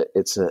Act. It's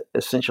a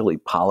essentially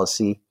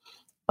policy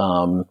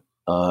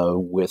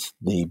with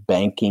the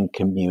banking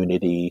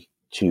community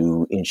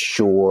to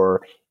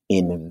ensure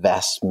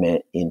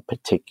investment in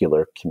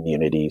particular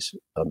communities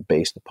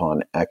based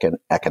upon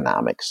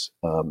economics.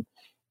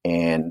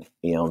 And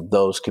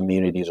those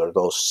communities or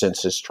those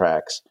census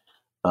tracts.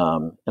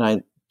 And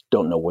I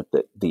don't know what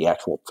the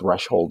actual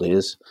threshold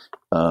is.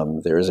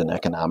 There is an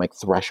economic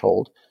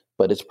threshold,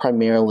 but it's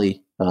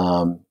primarily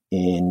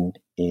in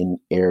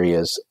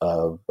areas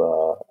of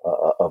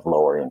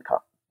lower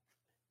income.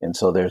 And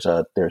so there's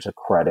a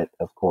credit,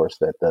 of course,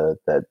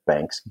 that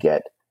banks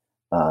get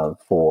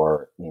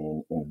for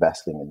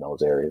investing in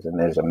those areas, and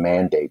there's a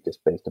mandate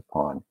just based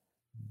upon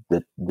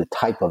the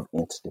type of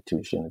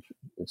institutions,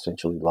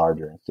 essentially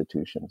larger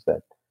institutions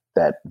that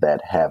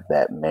have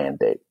that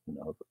mandate.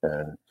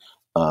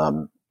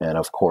 And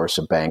of course,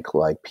 a bank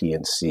like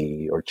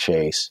PNC or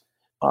Chase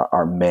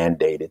are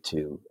mandated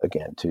to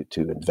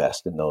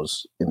invest in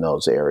those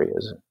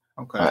areas.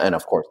 Okay. And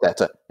of course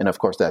that's a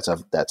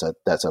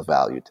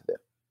value to them.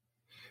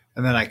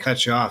 And then I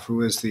cut you off.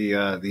 Who is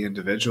the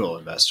individual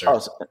investor?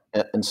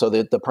 And so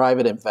the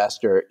private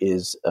investor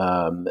is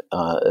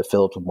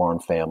Philip Warren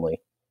family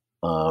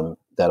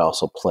that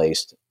also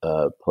placed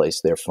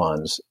their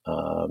funds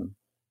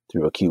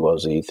through a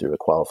QOZ, through a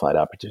Qualified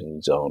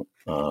Opportunity Zone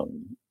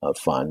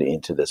fund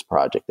into this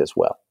project as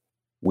well.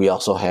 We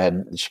also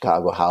had the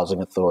Chicago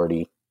Housing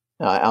Authority.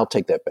 I'll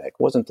take that back. It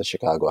wasn't the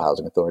Chicago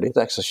Housing Authority. It's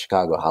actually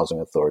Chicago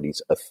Housing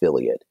Authority's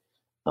affiliate.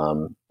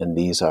 And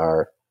these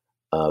are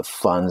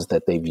funds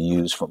that they've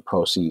used from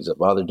proceeds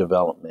of other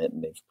development,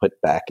 and they've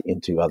put back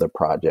into other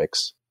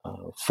projects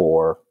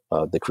for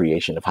the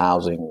creation of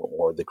housing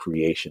or the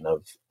creation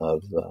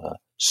of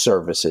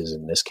services.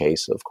 In this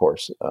case, of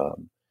course,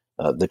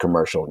 the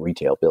commercial and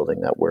retail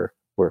building that we're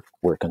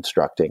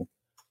constructing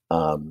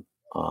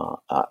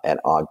at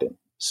Ogden.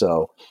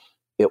 So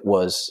it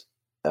was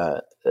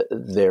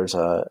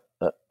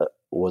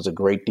was a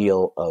great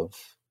deal of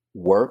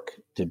work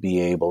to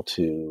be able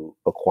to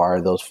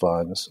acquire those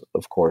funds.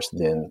 Of course,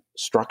 then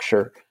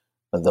structure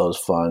those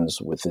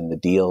funds within the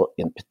deal,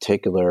 in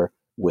particular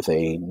with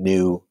a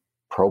new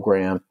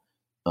program,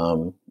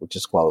 which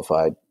is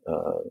qualified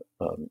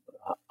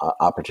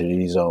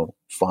opportunity zone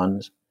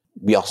funds.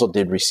 We also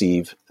did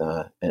receive,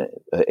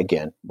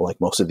 again,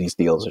 like most of these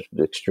deals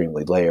are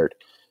extremely layered,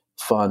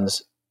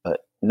 funds,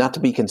 not to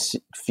be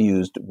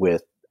confused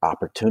with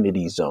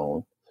opportunity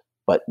zone,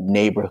 but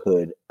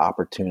neighborhood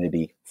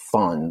opportunity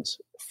funds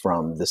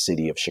from the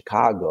city of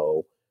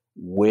Chicago,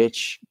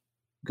 which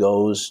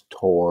goes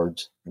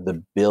towards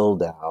the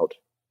build out,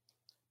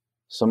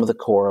 some of the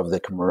core of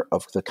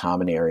the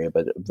common area,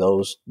 but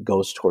those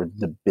goes toward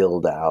the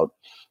build out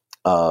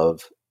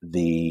of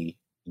the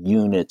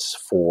units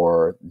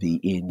for the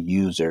end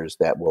users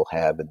that we'll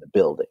have in the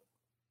building.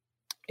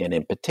 And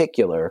in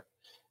particular,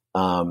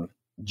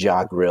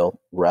 Ja Grill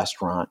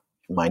restaurant,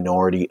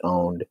 minority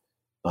owned.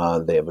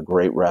 They have a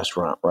great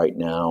restaurant right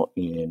now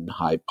in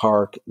Hyde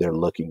Park. They're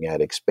looking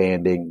at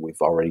expanding.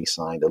 We've already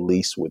signed a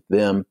lease with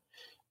them.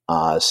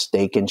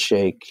 Steak and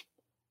Shake,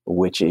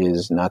 which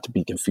is not to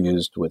be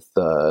confused with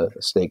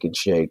Steak and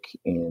Shake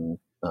out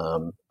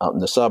in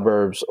the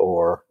suburbs,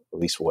 or at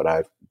least what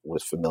I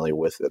was familiar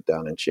with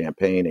down in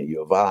Champaign at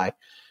U of I.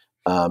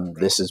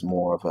 This is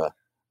more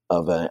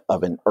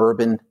of an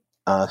urban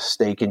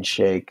Steak and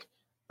Shake.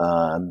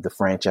 The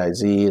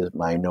franchisee is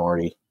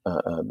minority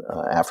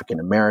African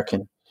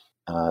American.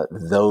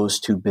 Those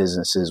two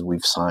businesses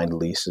we've signed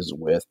leases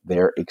with.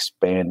 They're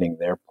expanding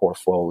their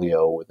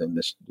portfolio within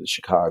the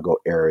Chicago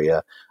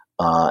area,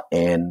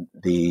 and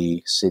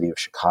the city of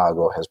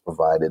Chicago has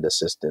provided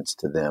assistance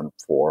to them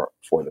for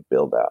the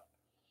build out.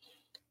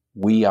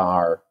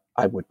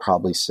 I would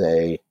probably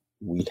say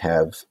we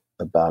have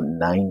about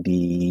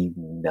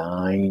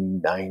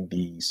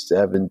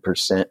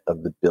 97%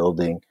 of the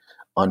building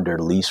under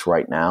lease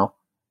right now.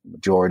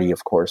 Majority,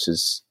 of course,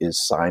 is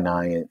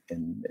Sinai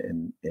and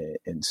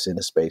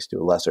Cinespace to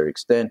a lesser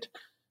extent.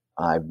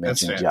 I've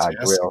mentioned Ja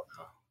Grill,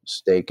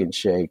 Steak and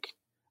Shake,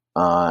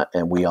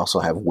 and we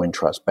also have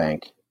Wintrust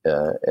Bank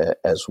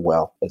as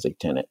well as a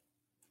tenant.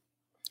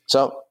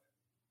 So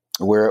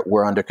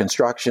we're under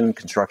construction.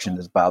 Construction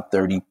is about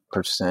 30%,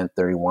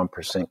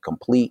 31%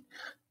 complete,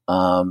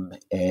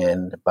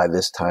 and by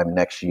this time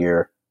next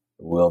year,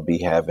 we'll be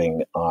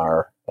having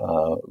our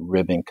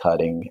ribbon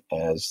cutting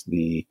as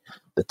the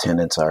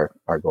tenants are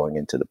going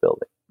into the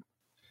building.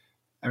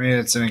 I mean,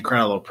 it's an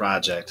incredible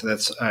project.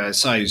 I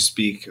saw you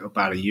speak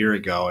about a year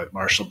ago at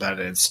Marshall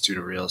Bennett Institute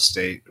of Real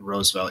Estate,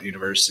 Roosevelt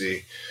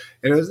University.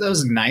 That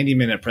was a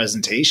 90-minute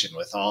presentation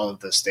with all of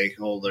the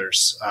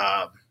stakeholders,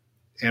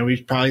 and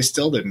we probably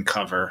still didn't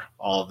cover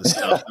all of the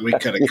stuff that we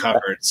could have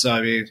covered. So,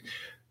 I mean,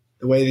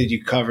 the way that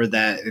you covered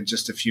that in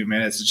just a few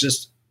minutes, it's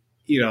just,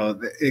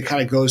 it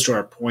kind of goes to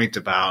our point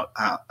about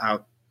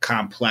how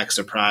complex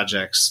a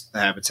projects the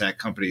Habitat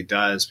Company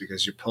does,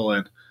 because you're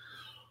pulling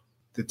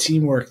the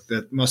teamwork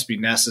that must be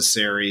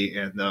necessary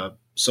and the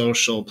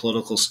social,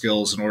 political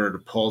skills in order to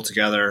pull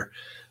together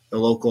the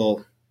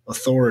local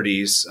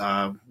authorities,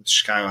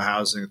 Chicago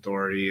Housing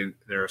Authority and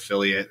their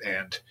affiliate,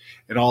 and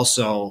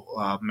also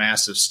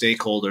massive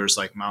stakeholders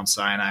like Mount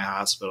Sinai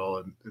Hospital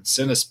and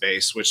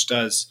Cinespace, which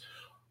does,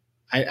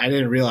 I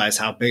didn't realize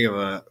how big of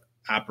a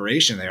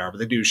operation they are, but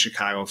they do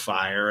Chicago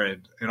Fire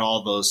and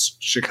all those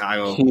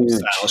Chicago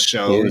style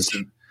shows.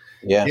 Huge. And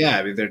yeah,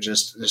 I mean, they're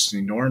just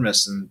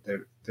enormous, and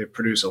they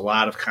produce a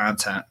lot of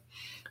content,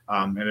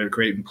 and they're a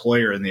great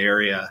employer in the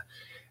area.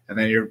 And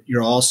then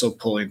you're also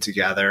pulling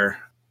together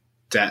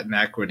debt and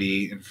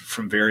equity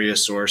from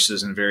various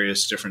sources and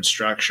various different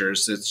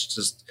structures. It's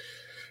just,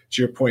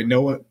 to your point,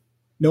 no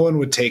one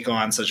would take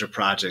on such a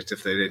project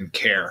if they didn't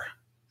care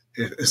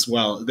as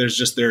well. There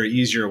are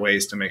easier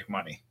ways to make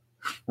money.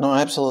 No,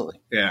 absolutely.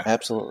 Yeah.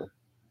 Absolutely.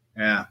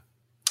 Yeah.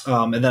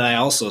 And then I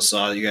also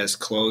saw you guys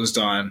closed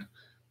on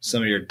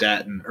some of your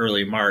debt in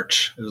early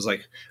March. It was like,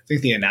 I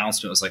think the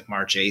announcement was like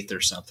March 8th or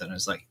something. It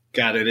was like,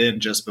 got it in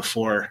just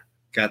before,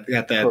 got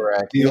that.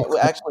 Correct. Deal.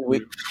 Yeah, actually,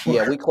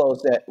 we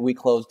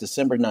closed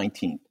December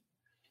 19th.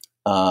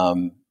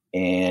 And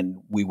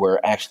we were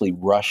actually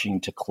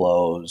rushing to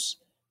close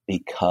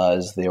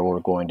because there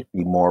were going to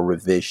be more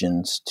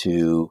revisions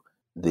to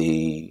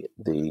the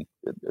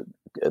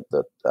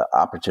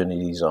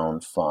Opportunity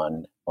Zone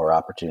Fund or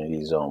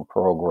Opportunity Zone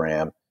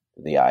Program,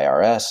 the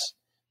IRS.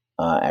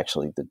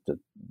 Actually,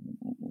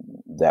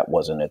 that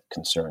wasn't a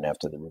concern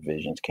after the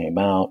revisions came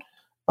out.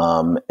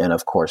 And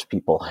of course,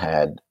 people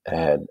had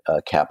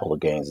capital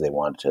gains they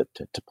wanted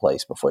to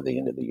place before the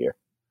end of the year.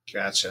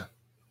 Gotcha.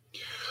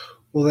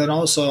 Well, then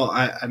also,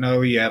 I know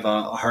you have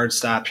a hard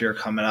stop here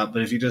coming up,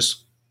 but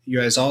you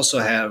guys also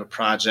have a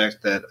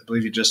project that I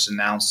believe you just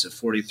announced at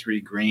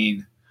 43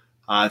 Green.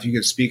 If you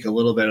could speak a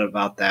little bit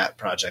about that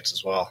project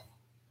as well.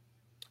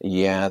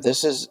 Yeah,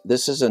 this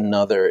is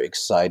another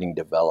exciting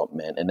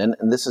development, and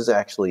this is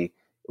actually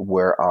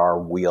where our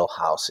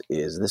wheelhouse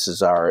is.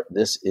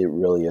 It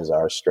really is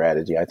our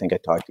strategy. I think I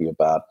talked to you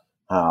about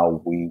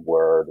how we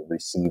were the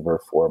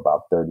receiver for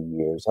about 30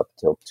 years up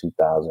until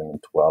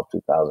 2012,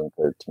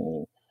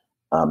 2013.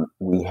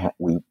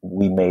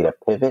 We made a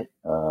pivot.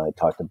 I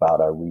talked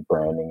about our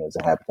rebranding as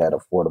a Habitat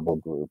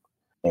Affordable Group,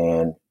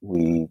 and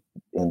we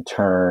in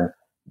turn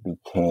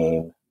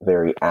became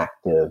very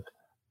active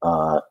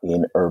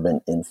in urban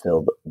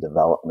infill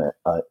development.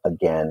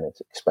 Again,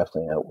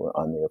 especially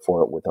on the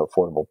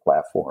affordable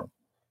platform.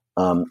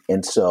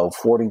 And so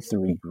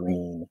 43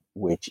 Green,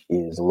 which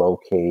is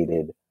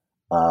located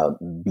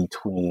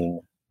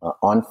between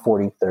on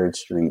 43rd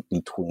Street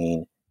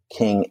between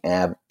King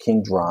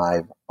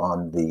Drive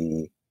on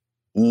the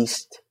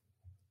east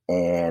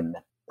and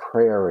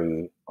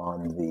Prairie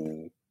on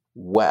the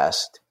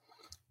west.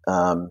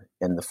 And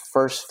the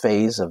first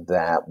phase of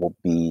that will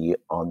be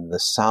on the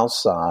south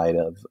side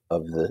of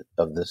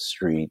the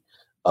street,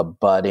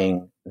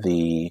 abutting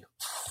the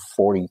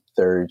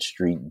 43rd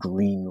Street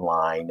Green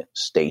Line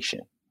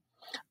station.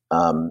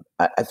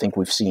 I think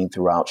we've seen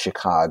throughout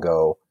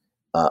Chicago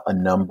a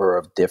number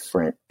of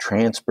different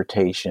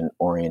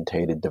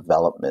transportation-orientated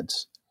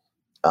developments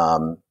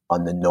on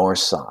the north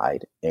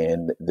side,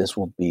 and this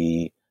will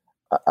be,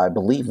 I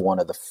believe, one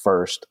of the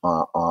first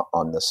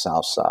on the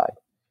south side.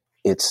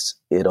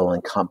 It'll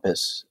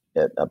encompass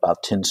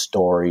about 10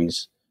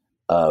 stories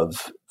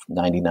of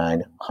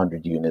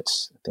 9,900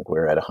 units. I think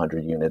we're at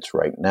 100 units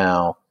right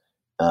now,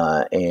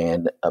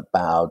 and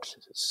about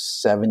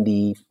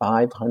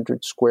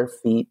 7,500 square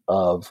feet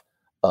of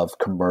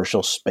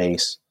commercial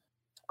space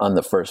on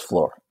the first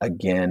floor.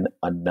 Again,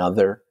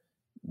 another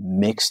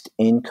mixed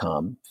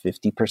income,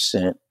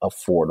 50%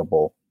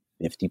 affordable,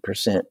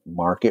 50%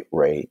 market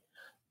rate,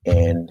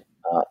 and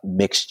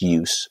mixed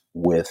use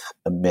with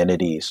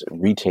amenities,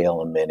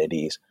 retail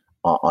amenities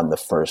on the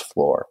first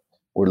floor.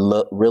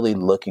 We're really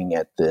looking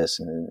at this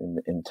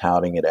and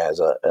touting it as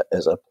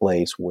a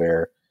place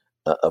where,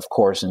 of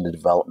course, in the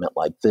development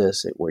like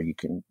this, where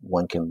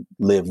one can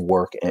live,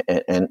 work,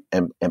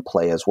 and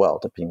play as well,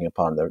 depending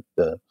upon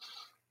the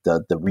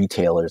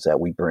retailers that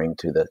we bring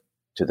to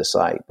the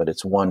site. But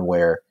it's one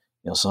where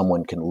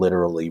someone can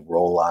literally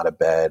roll out of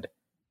bed,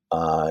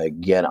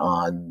 get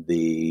on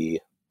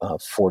the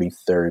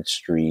 43rd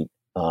Street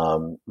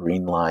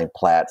Green Line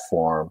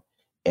platform,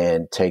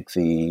 and take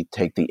the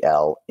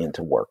L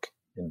into work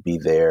and be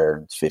there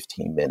in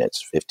 15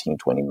 minutes,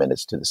 20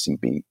 minutes to the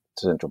CB,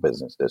 Central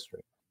Business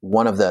District.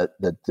 One of the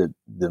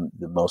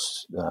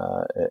most,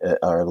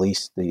 or at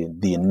least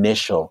the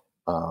initial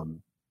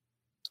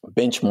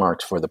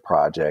benchmarks for the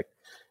project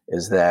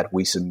is that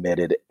we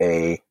submitted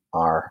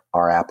our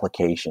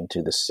application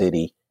to the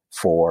city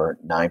for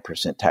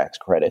 9% tax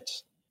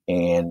credits.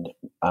 And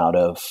out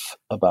of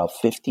about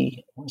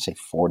 50, I want to say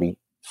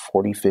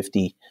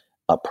 50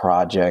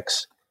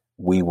 projects,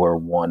 we were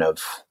one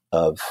of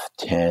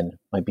 10,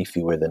 might be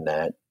fewer than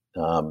that,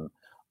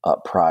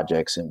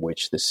 projects in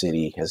which the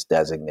city has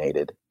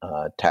designated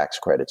tax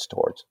credits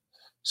towards.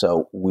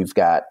 So we've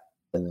got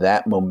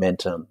that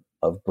momentum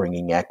of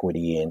bringing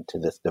equity into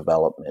this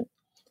development.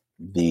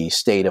 The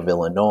state of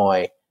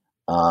Illinois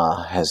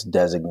has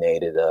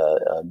designated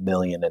 $1.5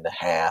 million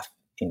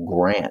in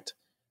grant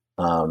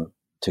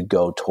to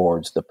go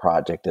towards the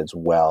project as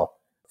well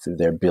through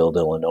their Build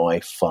Illinois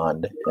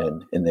fund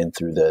and then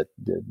through the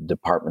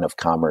Department of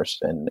Commerce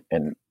and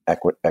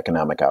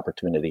Economic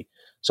Opportunity.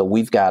 So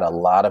we've got a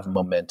lot of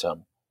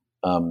momentum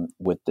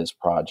with this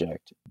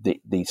project.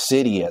 The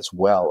city as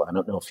well, I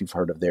don't know if you've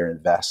heard of their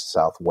Invest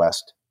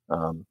Southwest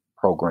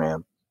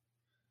program,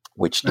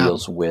 which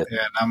deals with...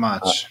 Yeah, not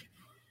much.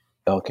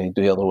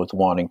 Deal with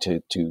wanting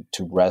to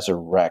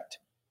resurrect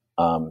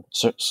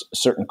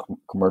certain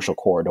commercial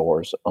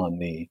corridors on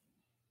the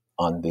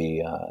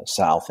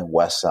south and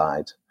west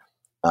sides.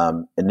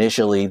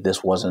 Initially,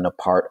 this wasn't a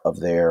part of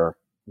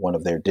one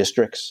of their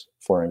districts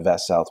for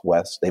Invest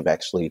Southwest. They've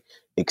actually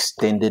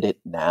extended it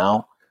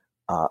now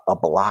a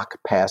block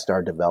past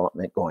our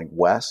development going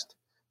west.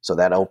 So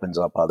that opens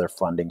up other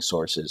funding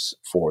sources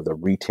for the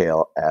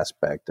retail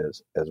aspect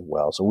as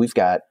well. So we've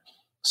got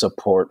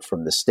support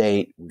from the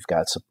state. We've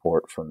got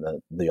support from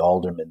the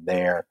alderman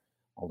there,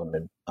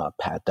 Alderman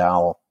Pat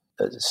Dowell,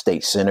 the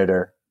state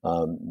senator,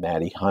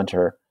 Maddie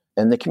Hunter,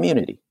 and the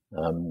community.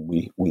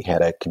 We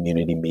had a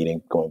community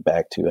meeting going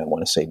back to, I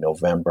want to say,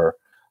 November,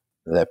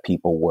 that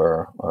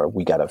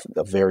we got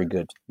a very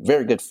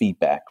good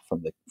feedback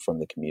from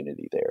the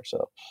community there.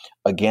 So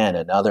again,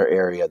 another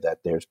area that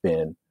there's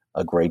been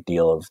a great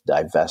deal of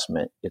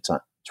divestment. It's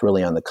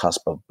really on the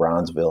cusp of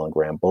Bronzeville and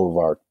Grand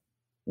Boulevard.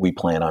 We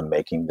plan on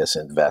making this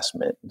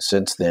investment.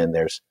 Since then,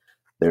 there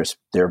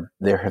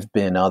have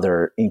been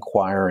other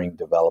inquiring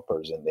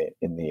developers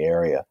in the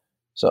area.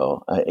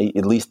 So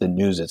at least the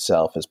news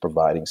itself is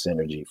providing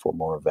synergy for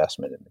more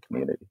investment in the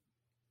community.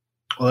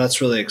 Well,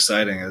 that's really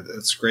exciting.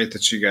 It's great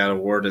that you got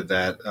awarded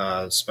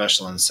that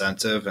special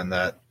incentive and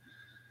that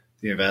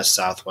the Invest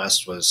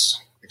Southwest was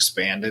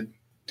expanded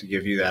to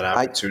give you that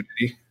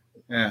opportunity.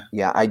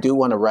 Yeah, I do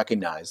want to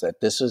recognize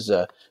that this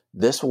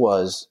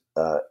was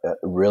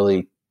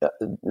really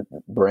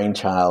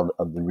brainchild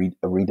of the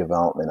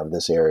redevelopment of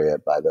this area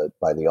by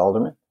the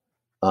alderman,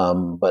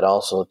 but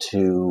also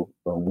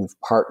we've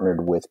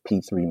partnered with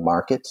P3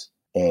 Markets,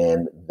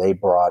 and they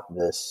brought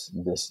this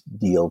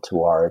deal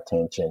to our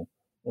attention,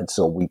 and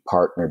so we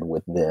partnered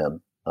with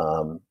them.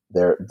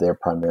 They're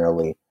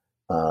primarily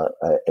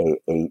a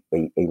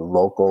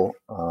local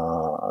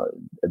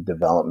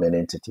development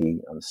entity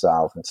on the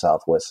south and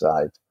southwest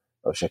sides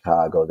of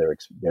Chicago.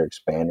 They're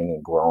expanding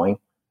and growing.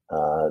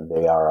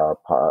 They are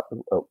our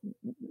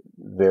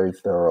very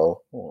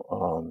thorough,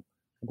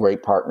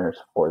 great partners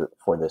for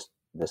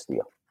this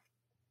deal.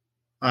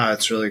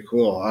 It's really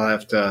cool. I'll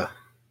have to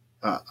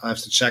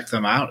check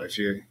them out. If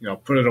you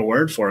put in a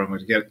word for them,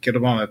 and get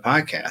them on my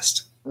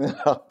podcast.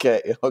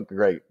 Okay. Oh,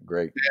 great.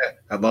 Yeah,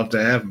 I'd love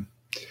to have them.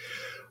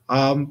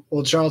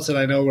 Well, Charlton,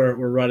 I know we're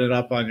running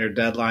up on your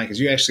deadline because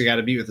you actually got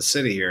to meet with the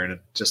city here in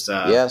just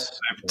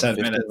 10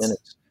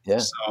 minutes. Yeah.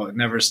 So it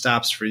never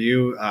stops for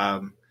you.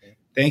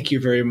 Thank you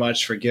very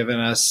much for giving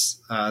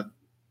us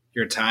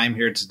your time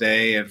here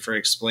today and for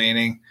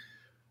explaining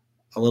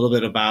a little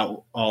bit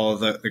about all of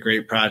the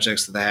great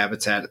projects that the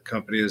Habitat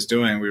Company is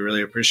doing. We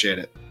really appreciate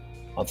it.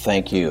 Well,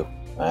 thank you.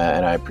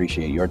 And I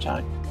appreciate your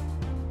time.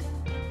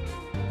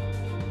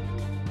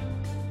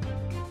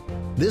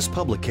 This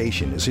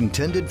publication is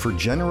intended for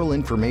general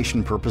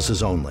information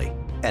purposes only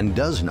and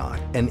does not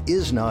and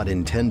is not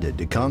intended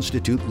to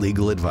constitute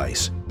legal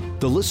advice.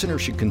 The listener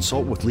should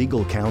consult with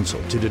legal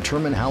counsel to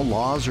determine how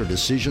laws or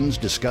decisions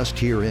discussed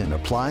herein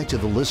apply to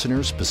the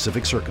listener's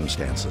specific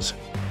circumstances.